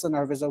discussion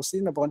ar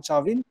vezausi na bon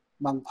chavin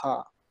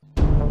mangpha